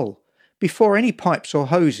the hull. Before any pipes or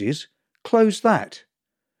hoses, close that."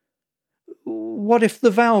 "What if the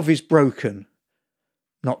valve is broken?"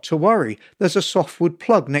 "Not to worry. There's a softwood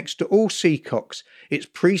plug next to all seacocks. It's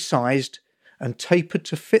pre-sized and tapered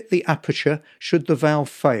to fit the aperture should the valve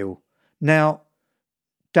fail. Now,"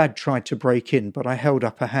 Dad tried to break in, but I held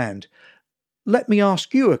up a hand. "Let me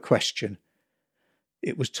ask you a question."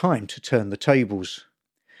 It was time to turn the tables.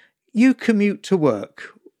 "You commute to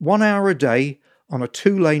work, 1 hour a day on a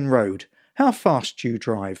 2-lane road. How fast do you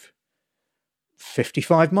drive?"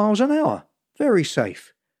 55 miles an hour. Very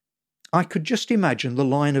safe." I could just imagine the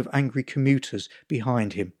line of angry commuters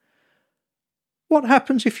behind him. "What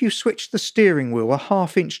happens if you switch the steering wheel a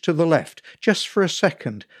half-inch to the left, just for a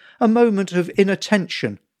second? A moment of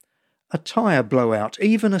inattention, a tyre blowout,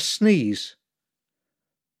 even a sneeze."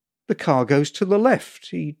 "The car goes to the left,"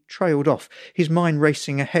 he trailed off, his mind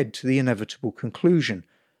racing ahead to the inevitable conclusion.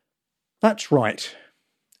 "That's right.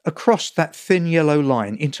 Across that thin yellow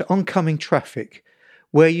line into oncoming traffic,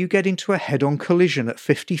 where you get into a head-on collision at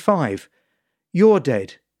 55. You're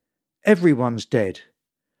dead. Everyone's dead.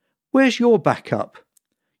 Where's your backup?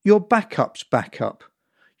 Your backup's backup.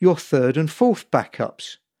 Your third and fourth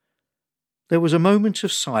backups?" There was a moment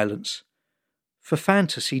of silence. For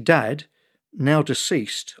fantasy, Dad, now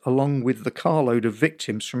deceased, along with the carload of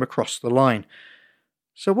victims from across the line.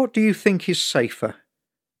 So what do you think is safer?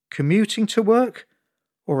 Commuting to work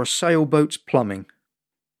or a sailboat's plumbing?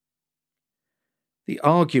 The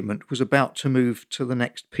argument was about to move to the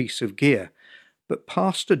next piece of gear, but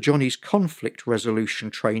Pastor Johnny's conflict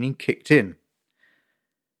resolution training kicked in.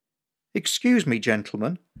 Excuse me,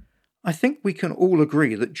 gentlemen. I think we can all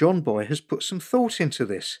agree that John Boy has put some thought into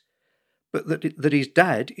this, but that his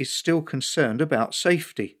dad is still concerned about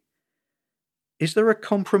safety. Is there a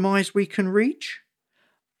compromise we can reach?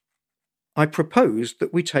 I proposed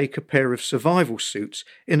that we take a pair of survival suits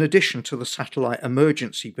in addition to the satellite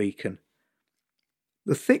emergency beacon.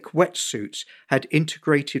 The thick wetsuits had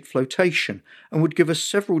integrated flotation and would give us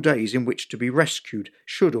several days in which to be rescued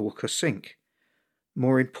should Orca sink.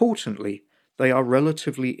 More importantly, they are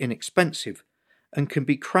relatively inexpensive and can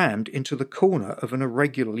be crammed into the corner of an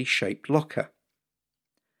irregularly shaped locker.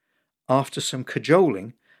 After some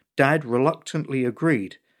cajoling, Dad reluctantly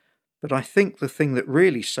agreed, but I think the thing that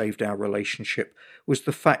really saved our relationship was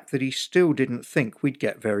the fact that he still didn't think we'd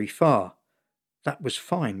get very far. That was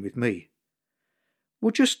fine with me.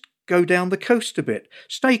 We'll just go down the coast a bit,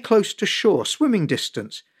 stay close to shore, swimming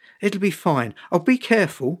distance. It'll be fine. I'll be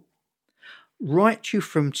careful. Write you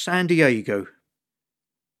from San Diego.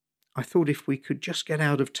 I thought if we could just get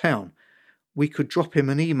out of town, we could drop him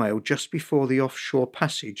an email just before the offshore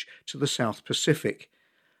passage to the South Pacific.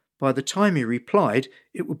 By the time he replied,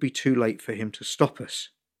 it would be too late for him to stop us.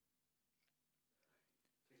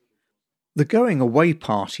 The going away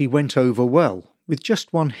party went over well, with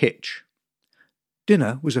just one hitch.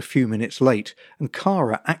 Dinner was a few minutes late, and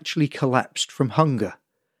Cara actually collapsed from hunger.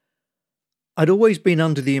 I'd always been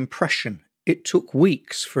under the impression it took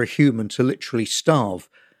weeks for a human to literally starve.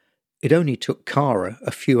 It only took Cara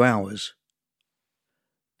a few hours.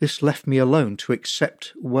 This left me alone to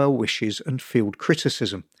accept well wishes and field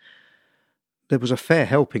criticism. There was a fair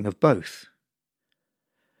helping of both.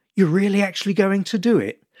 You're really actually going to do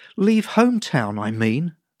it? Leave hometown, I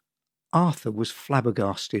mean? Arthur was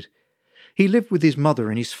flabbergasted. He lived with his mother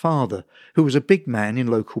and his father, who was a big man in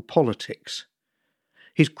local politics.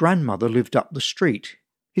 His grandmother lived up the street,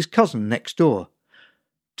 his cousin next door.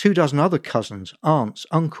 24 other cousins, aunts,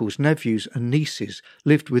 uncles, nephews and nieces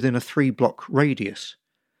lived within a 3-block radius.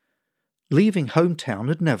 Leaving hometown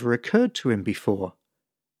had never occurred to him before.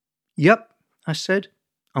 Yep, I said,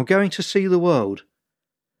 I'm going to see the world.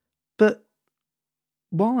 But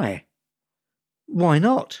why? Why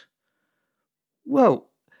not? Well,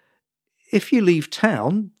 if you leave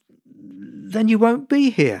town, then you won't be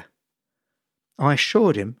here. I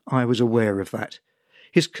assured him I was aware of that.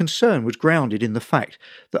 His concern was grounded in the fact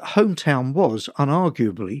that hometown was,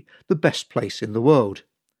 unarguably, the best place in the world.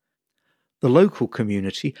 The local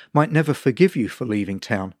community might never forgive you for leaving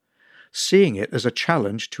town, seeing it as a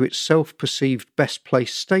challenge to its self-perceived best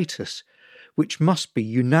place status, which must be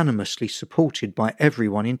unanimously supported by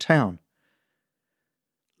everyone in town.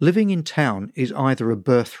 Living in town is either a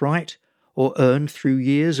birthright or earned through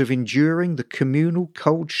years of enduring the communal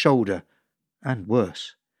cold shoulder, and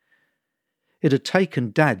worse. It had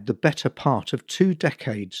taken Dad the better part of 2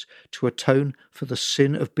 decades to atone for the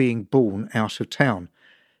sin of being born out of town,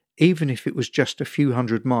 even if it was just a few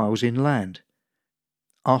 100 miles inland.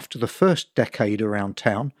 After the first decade around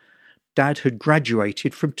town, Dad had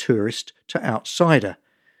graduated from tourist to outsider.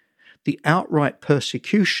 The outright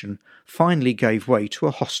persecution finally gave way to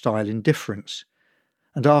a hostile indifference,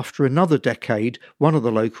 and after another decade, one of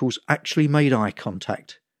the locals actually made eye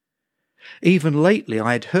contact. Even lately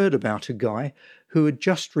I had heard about a guy who had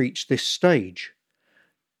just reached this stage.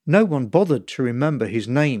 No one bothered to remember his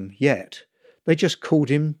name yet. They just called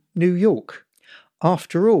him New York.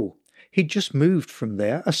 After all, he'd just moved from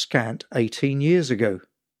there a scant 18 years ago.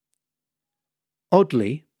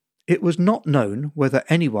 Oddly, it was not known whether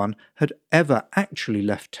anyone had ever actually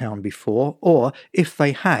left town before, or, if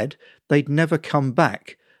they had, they'd never come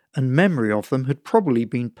back, and memory of them had probably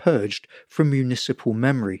been purged from municipal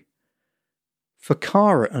memory. For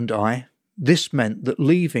Cara and I, this meant that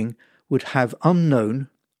leaving would have unknown,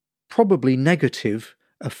 probably negative,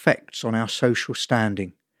 effects on our social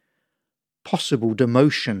standing. Possible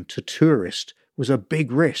demotion to tourist was a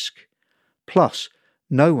big risk. Plus,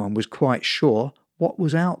 no one was quite sure what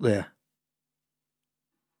was out there.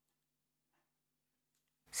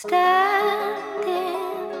 Stand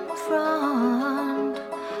in front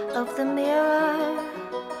of the mirror,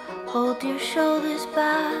 hold your shoulders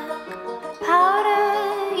back,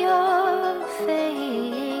 powder your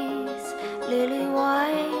face, lily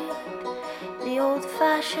white, the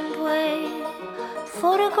old-fashioned way,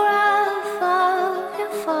 photograph of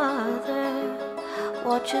your father,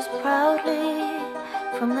 watches proudly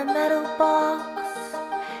from the metal box.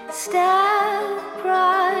 Step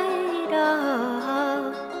right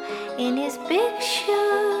up in his big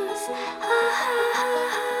shoes.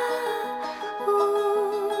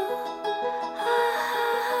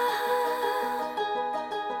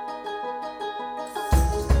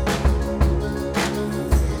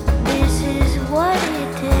 This is what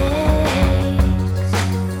it takes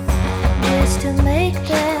just to make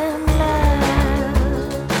them laugh.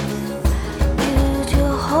 Use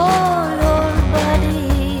your whole old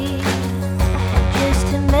body just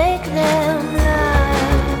to make them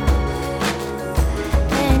laugh.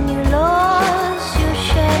 And you lost your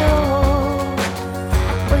shadow,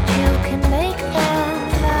 but you can make them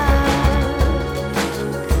laugh.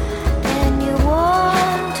 And you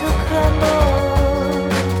want to crumble,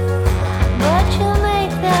 but you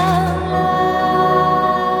make them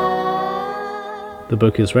laugh. The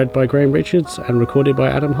book is read by Graham Richards and recorded by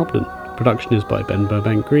Adam Hobden. Production is by Ben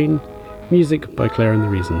Burbank Green. Music by Claire and the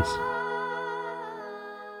Reasons.